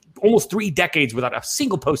went almost 3 decades without a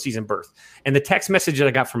single postseason berth. And the text message that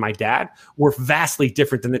I got from my dad were vastly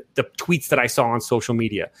different than the tweets that I saw on social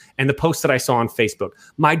media and the posts that I saw on Facebook.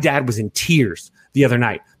 My dad was in tears the other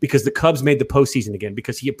night because the Cubs made the postseason again,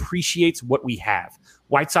 because he appreciates what we have.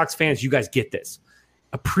 White Sox fans, you guys get this.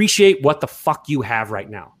 Appreciate what the fuck you have right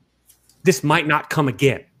now. This might not come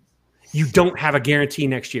again. You don't have a guarantee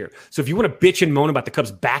next year. So if you want to bitch and moan about the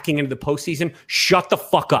Cubs backing into the postseason, shut the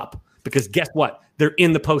fuck up. Because guess what? They're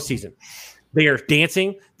in the postseason. They are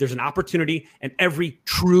dancing. There's an opportunity. And every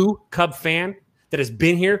true Cub fan that has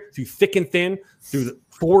been here through thick and thin, through the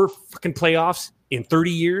 4 fucking playoffs in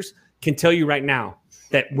 30 years, can tell you right now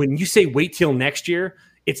that when you say wait till next year,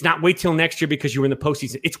 it's not wait till next year because you were in the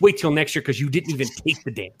postseason. It's wait till next year because you didn't even take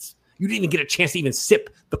the dance. You didn't even get a chance to even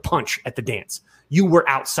sip the punch at the dance. You were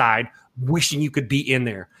outside wishing you could be in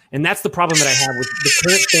there. And that's the problem that I have with the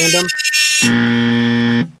current fandom.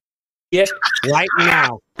 It right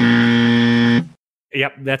now.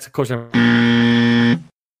 Yep, that's of course. And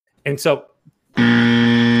so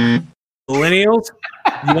millennials,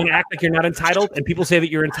 you want to act like you're not entitled, and people say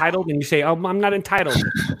that you're entitled, and you say, "Oh, I'm not entitled."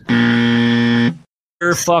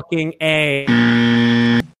 You're fucking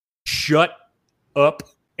A. Shut up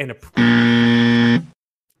and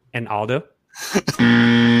Aldo.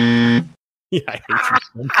 Yeah, I hate you so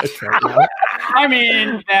much right now. I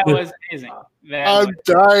mean, that was amazing. I'm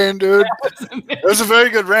dying, dude. It was a very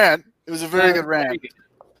good rant. It was a very good rant.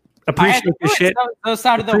 Appreciate your shit. Those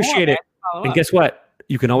sounded Appreciate it. And guess what?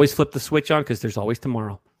 You can always flip the switch on because there's always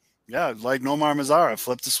tomorrow. Yeah, like Nomar Mazara,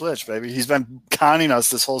 flip the switch, baby. He's been conning us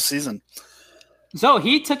this whole season. So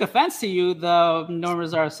he took offense to you, the Nomar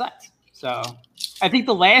Mazara side. So I think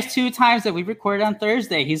the last 2 times that we've recorded on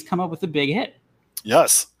Thursday, he's come up with a big hit.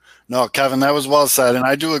 Yes. No, Kevin, that was well said, and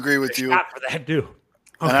I do agree with you. Stop for that, too.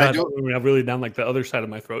 Oh, and God, I'm really down like the other side of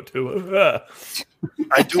my throat, too.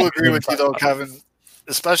 I do agree with you, though, Kevin,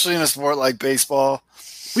 especially in a sport like baseball.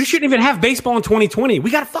 We shouldn't even have baseball in 2020.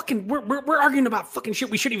 We got fucking. We're arguing about fucking shit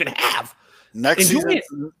we shouldn't even have. Next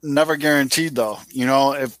season, never guaranteed, though. You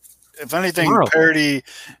know, if anything, parity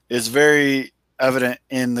is very evident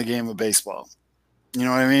in the game of baseball. You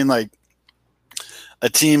know what I mean? Like a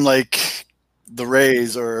team like the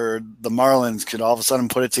Rays or the Marlins could all of a sudden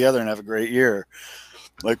put it together and have a great year,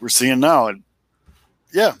 like we're seeing now. And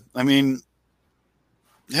yeah, I mean,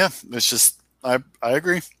 yeah, it's just I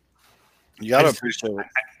agree. You gotta appreciate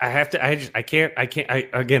it.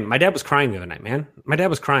 Again, my dad was crying the other night, man. My dad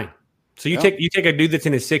was crying. So you take a dude that's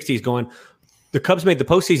in his 60s going, the Cubs made the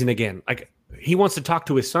postseason again. Like, he wants to talk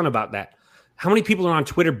to his son about that. How many people are on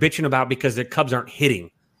Twitter bitching about because the Cubs aren't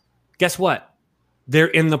hitting? Guess what? They're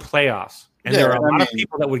in the playoffs. And there are a lot of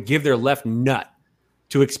people that would give their left nut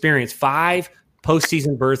to experience 5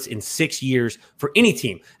 postseason berths in 6 years for any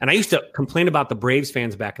team. And I used to complain about the Braves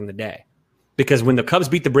fans back in the day, because when the Cubs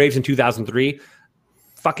beat the Braves in 2003,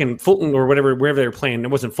 fucking Fulton or whatever, wherever they were playing,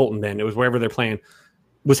 it wasn't Fulton then, it was wherever they're playing,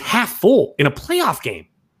 was half full in a playoff game.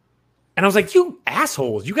 And I was like, you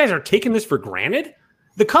assholes, you guys are taking this for granted?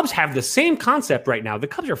 The Cubs have the same concept right now. The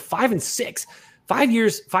Cubs are 5-6, 5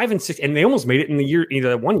 years, 5-6, and they almost made it in the year,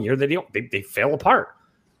 one year that they fell apart.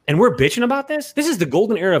 And we're bitching about this. This is the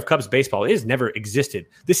golden era of Cubs baseball. It has never existed.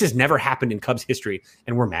 This has never happened in Cubs history,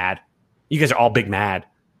 and we're mad. You guys are all big mad.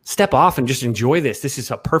 Step off and just enjoy this. This is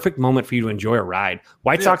a perfect moment for you to enjoy a ride.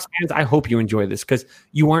 White Sox fans, I hope you enjoy this, because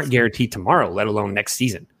you aren't guaranteed tomorrow, let alone next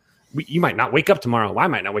season. You might not wake up tomorrow. I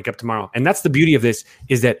might not wake up tomorrow. And that's the beauty of this,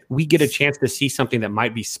 is that we get a chance to see something that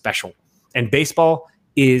might be special. And baseball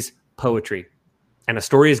is poetry. And a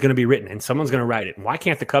story is going to be written, and someone's going to write it. And why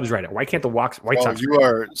can't the Cubs write it? Why can't the White Sox? You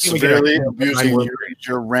are severely abusing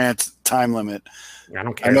your rant time limit. I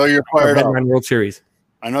don't care. I know you're fired up. World Series.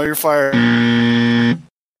 I know you're fired.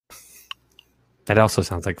 That also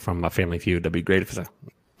sounds like from a Family Feud. That'd be great if it's a...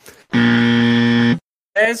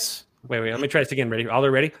 Wait, let me try this again. Ready? All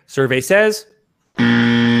are ready? Survey says...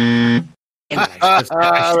 I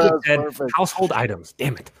should have said household items.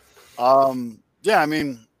 Damn it. Yeah, I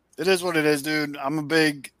mean, it is what it is, dude. I'm a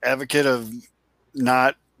big advocate of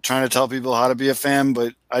not trying to tell people how to be a fan,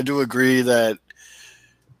 but I do agree that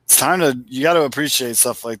it's time you got to appreciate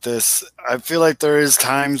stuff like this. I feel like there is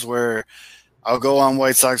times where I'll go on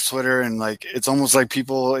White Sox Twitter and like it's almost like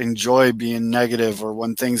people enjoy being negative or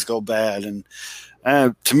when things go bad, and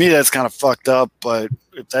to me that's kind of fucked up. But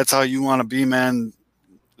if that's how you want to be, man,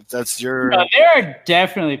 if that's your there are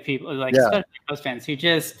definitely people like especially Cubs fans who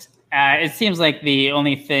just it seems like the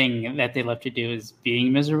only thing that they love to do is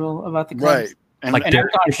being miserable about the Cubs. Right. And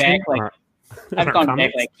I've gone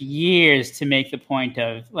back like years to make the point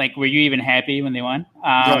of like, were you even happy when they won?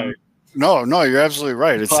 Right. No, you're absolutely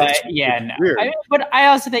right. It's weird. But I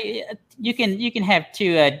also think you can have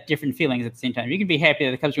two different feelings at the same time. You can be happy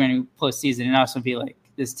that the Cubs are going to postseason and also be like,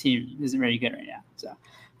 this team isn't very good right now. So,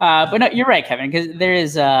 but no, you're right, Kevin, because there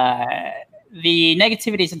is the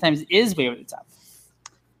negativity sometimes is way over the top.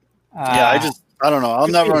 I don't know. I'll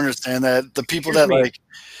never understand that. The people that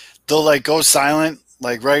they'll like go silent.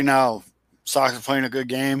 Like right now, Sox are playing a good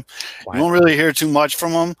game. Wow. You don't really hear too much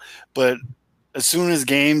from them, but as soon as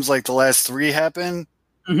games like the last 3 happen,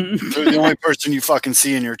 they're the only person you fucking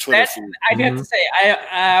see in your Twitter feed. I do have to say,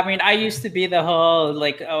 I mean, I used to be the whole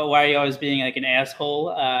like, oh, why are you always being like an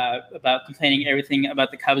asshole about complaining everything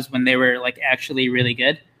about the Cubs when they were like actually really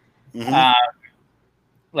good.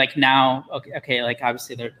 Like now, okay, like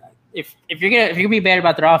obviously they're. If you're gonna be bad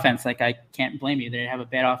about their offense, like I can't blame you. They have a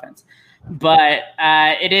bad offense, but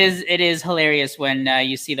it is hilarious when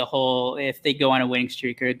you see the whole if they go on a winning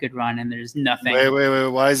streak or a good run and there's nothing. Wait!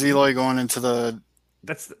 Why is Eloy going into the?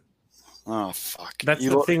 Oh fuck! That's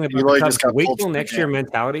the thing about Eloy just got wait till next year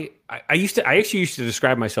mentality. I actually used to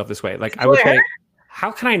describe myself this way. Like I would say,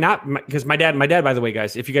 how can I not? Because my dad, by the way,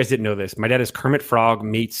 guys, if you guys didn't know this, my dad is Kermit Frog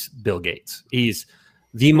meets Bill Gates. He's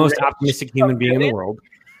the most optimistic human being in the world.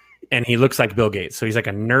 And he looks like Bill Gates. So he's like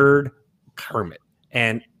a nerd Kermit.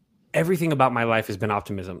 And everything about my life has been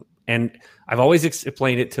optimism. And I've always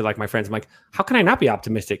explained it to like my friends. I'm like, how can I not be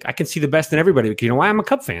optimistic? I can see the best in everybody. Because you know why? I'm a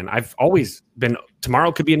Cub fan. I've always been,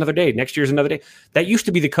 tomorrow could be another day. Next year's another day. That used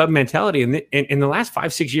to be the Cub mentality. And in the last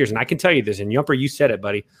 5-6 years, and I can tell you this, and Yumper, you said it,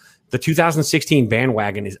 buddy, the 2016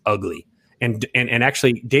 bandwagon is ugly. And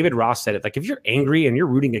actually, David Ross said it. Like, if you're angry and you're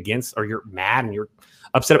rooting against, or you're mad and you're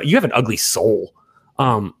upset, you have an ugly soul.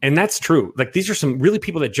 And that's true. Like these are some really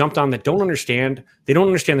people that jumped on that don't understand. They don't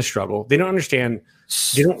understand the struggle. They don't understand.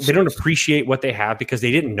 They don't appreciate what they have because they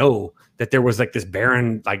didn't know that there was like this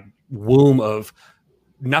barren like womb of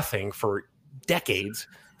nothing for decades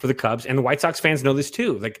for the Cubs. And the White Sox fans know this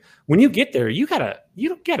too. Like when you get there, you gotta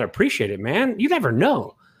appreciate it, man. You never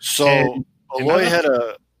know. So Eloy had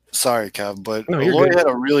sorry, Kev, but Eloy had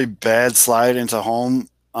a really bad slide into home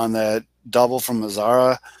on that double from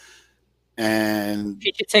Mazara. And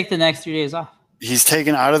he should take the next 3 days off. He's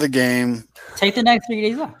taken out of the game. Take the next 3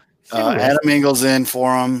 days off. Adam Engel's in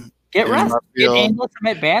for him. Get rest. Get Angles from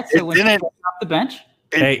at bats. So when he's off the bench.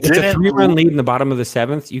 It's a 3-run lead in the bottom of the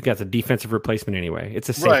 7th. You got the defensive replacement anyway. It's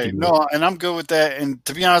a safety. Right. No, and I'm good with that. And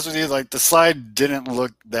to be honest with you, like the slide didn't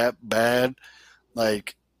look that bad.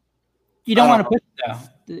 Like you don't want to push it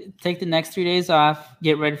though. Take the next 3 days off.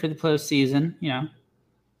 Get ready for the postseason. You know,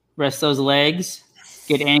 rest those legs.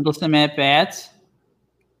 Get Angles some at bats.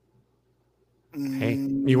 Hey,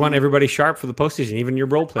 you want everybody sharp for the postseason, even your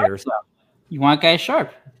role players. You want guys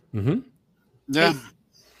sharp. Mm-hmm. Yeah. Hey,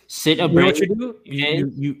 sit you know what you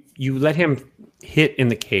do? You let him hit in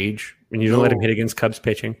the cage, and you don't let him hit against Cubs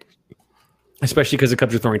pitching, especially because the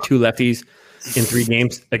Cubs are throwing 2 lefties in 3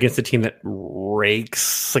 games against a team that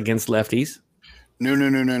rakes against lefties.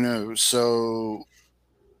 No. So,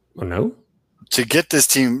 no. To get this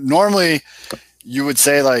team, normally you would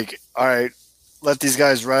say like, all right, let these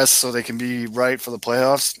guys rest so they can be right for the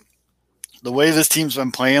playoffs. The way this team's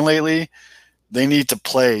been playing lately, they need to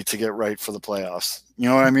play to get right for the playoffs. You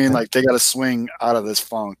know what I mean? Like they got to swing out of this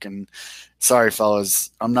funk. And sorry, fellas,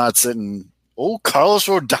 I'm not sitting. Oh, Carlos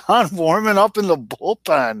Rodon warming up in the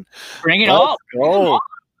bullpen. Bring it up. Go.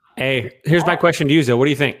 Hey, here's my question to you, Zoe. What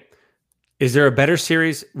do you think? Is there a better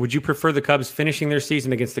series? Would you prefer the Cubs finishing their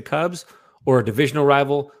season against the Cubs or a divisional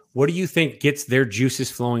rival? What do you think gets their juices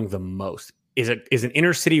flowing the most? Is an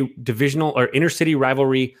inner-city divisional or inner-city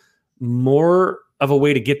rivalry more of a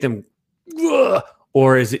way to get them,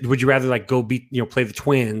 or would you rather like go play the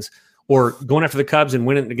Twins or going after the Cubs and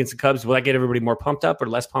winning against the Cubs? Will that get everybody more pumped up or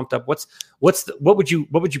less pumped up? What would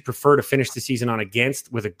you prefer to finish the season on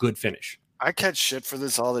against with a good finish? I catch shit for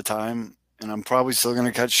this all the time, and I'm probably still going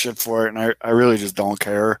to catch shit for it, and I really just don't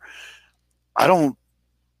care. I don't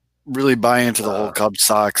really buy into the whole Cubs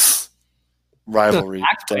Sox rivalry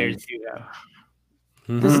thing.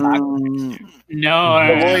 No,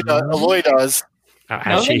 Eloy does.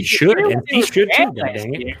 He should, and he should too.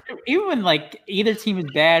 Dang it! Even when like either team is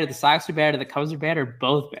bad, or the Sox are bad, or the Cubs are bad, or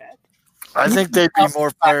both bad. I think they'd be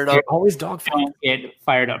more fired up. Always dogfight. Don't get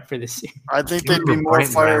fired up for this year. I think they'd be more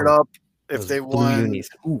fired up if they won.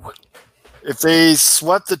 If they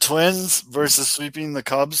swept the Twins versus sweeping the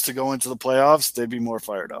Cubs to go into the playoffs, they'd be more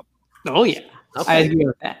fired up. Oh yeah, okay. I agree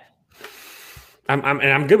with that.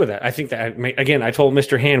 I'm good with that. I think that again, I told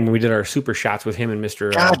Mr. Han when we did our super shots with him and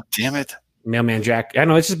Mr. God damn it, Mailman Jack. I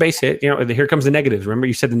know it's just base hit. You know, here comes the negatives. Remember,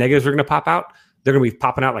 you said the negatives were going to pop out. They're going to be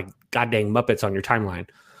popping out like goddamn Muppets on your timeline.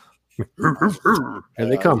 Here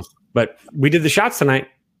they come. But we did the shots tonight.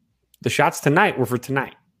 The shots tonight were for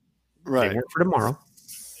tonight. Right. They weren't for tomorrow.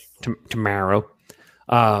 Tomorrow.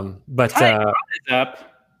 But up.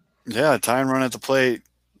 Yeah, tie and run at the plate.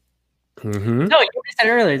 Mm-hmm. No, you already said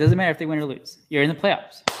earlier. It doesn't matter if they win or lose. You're in the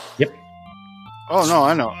playoffs. Yep. Oh, no,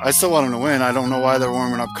 I know. I still want them to win. I don't know why they're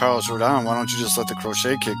warming up Carlos Rodon. Why don't you just let the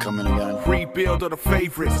Crochet kid come in again? Rebuild of the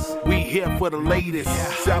favorites. We here for the latest.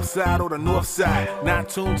 South side or the north side. Not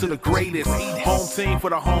tuned to the greatest. Home team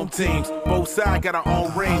for the home teams. Both sides got our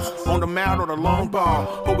own rings. On the mound or the long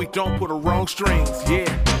ball. But we don't put the wrong strings. Yeah.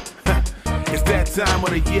 It's that time of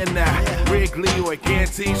the year now. Wrigley or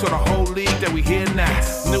Ganty, so the whole league that we hear now.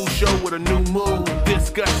 New show with a new move.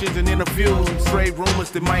 Discussions and interviews. Trade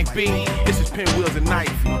rumors that might be. This is Pinwheels and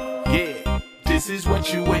Knife. Yeah, this is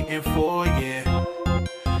what you waiting for, yeah.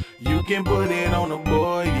 You can put it on the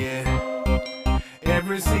board, yeah.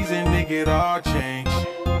 Every season, nigga, it all change.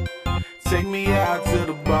 Take me out to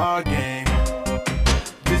the ball game.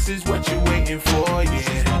 This is what you waiting for,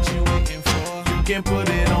 yeah. You can put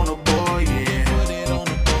it on the board, yeah.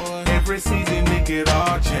 Every season, nigga, it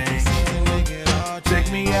all change.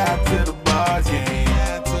 Take me out to the ball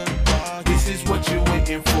game. This is what you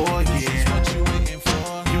waiting for,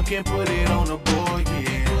 yeah. You can put it on the board,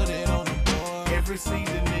 yeah. Every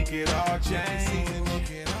season, nigga, it all change.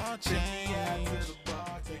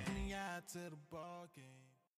 Take me out to the ball game.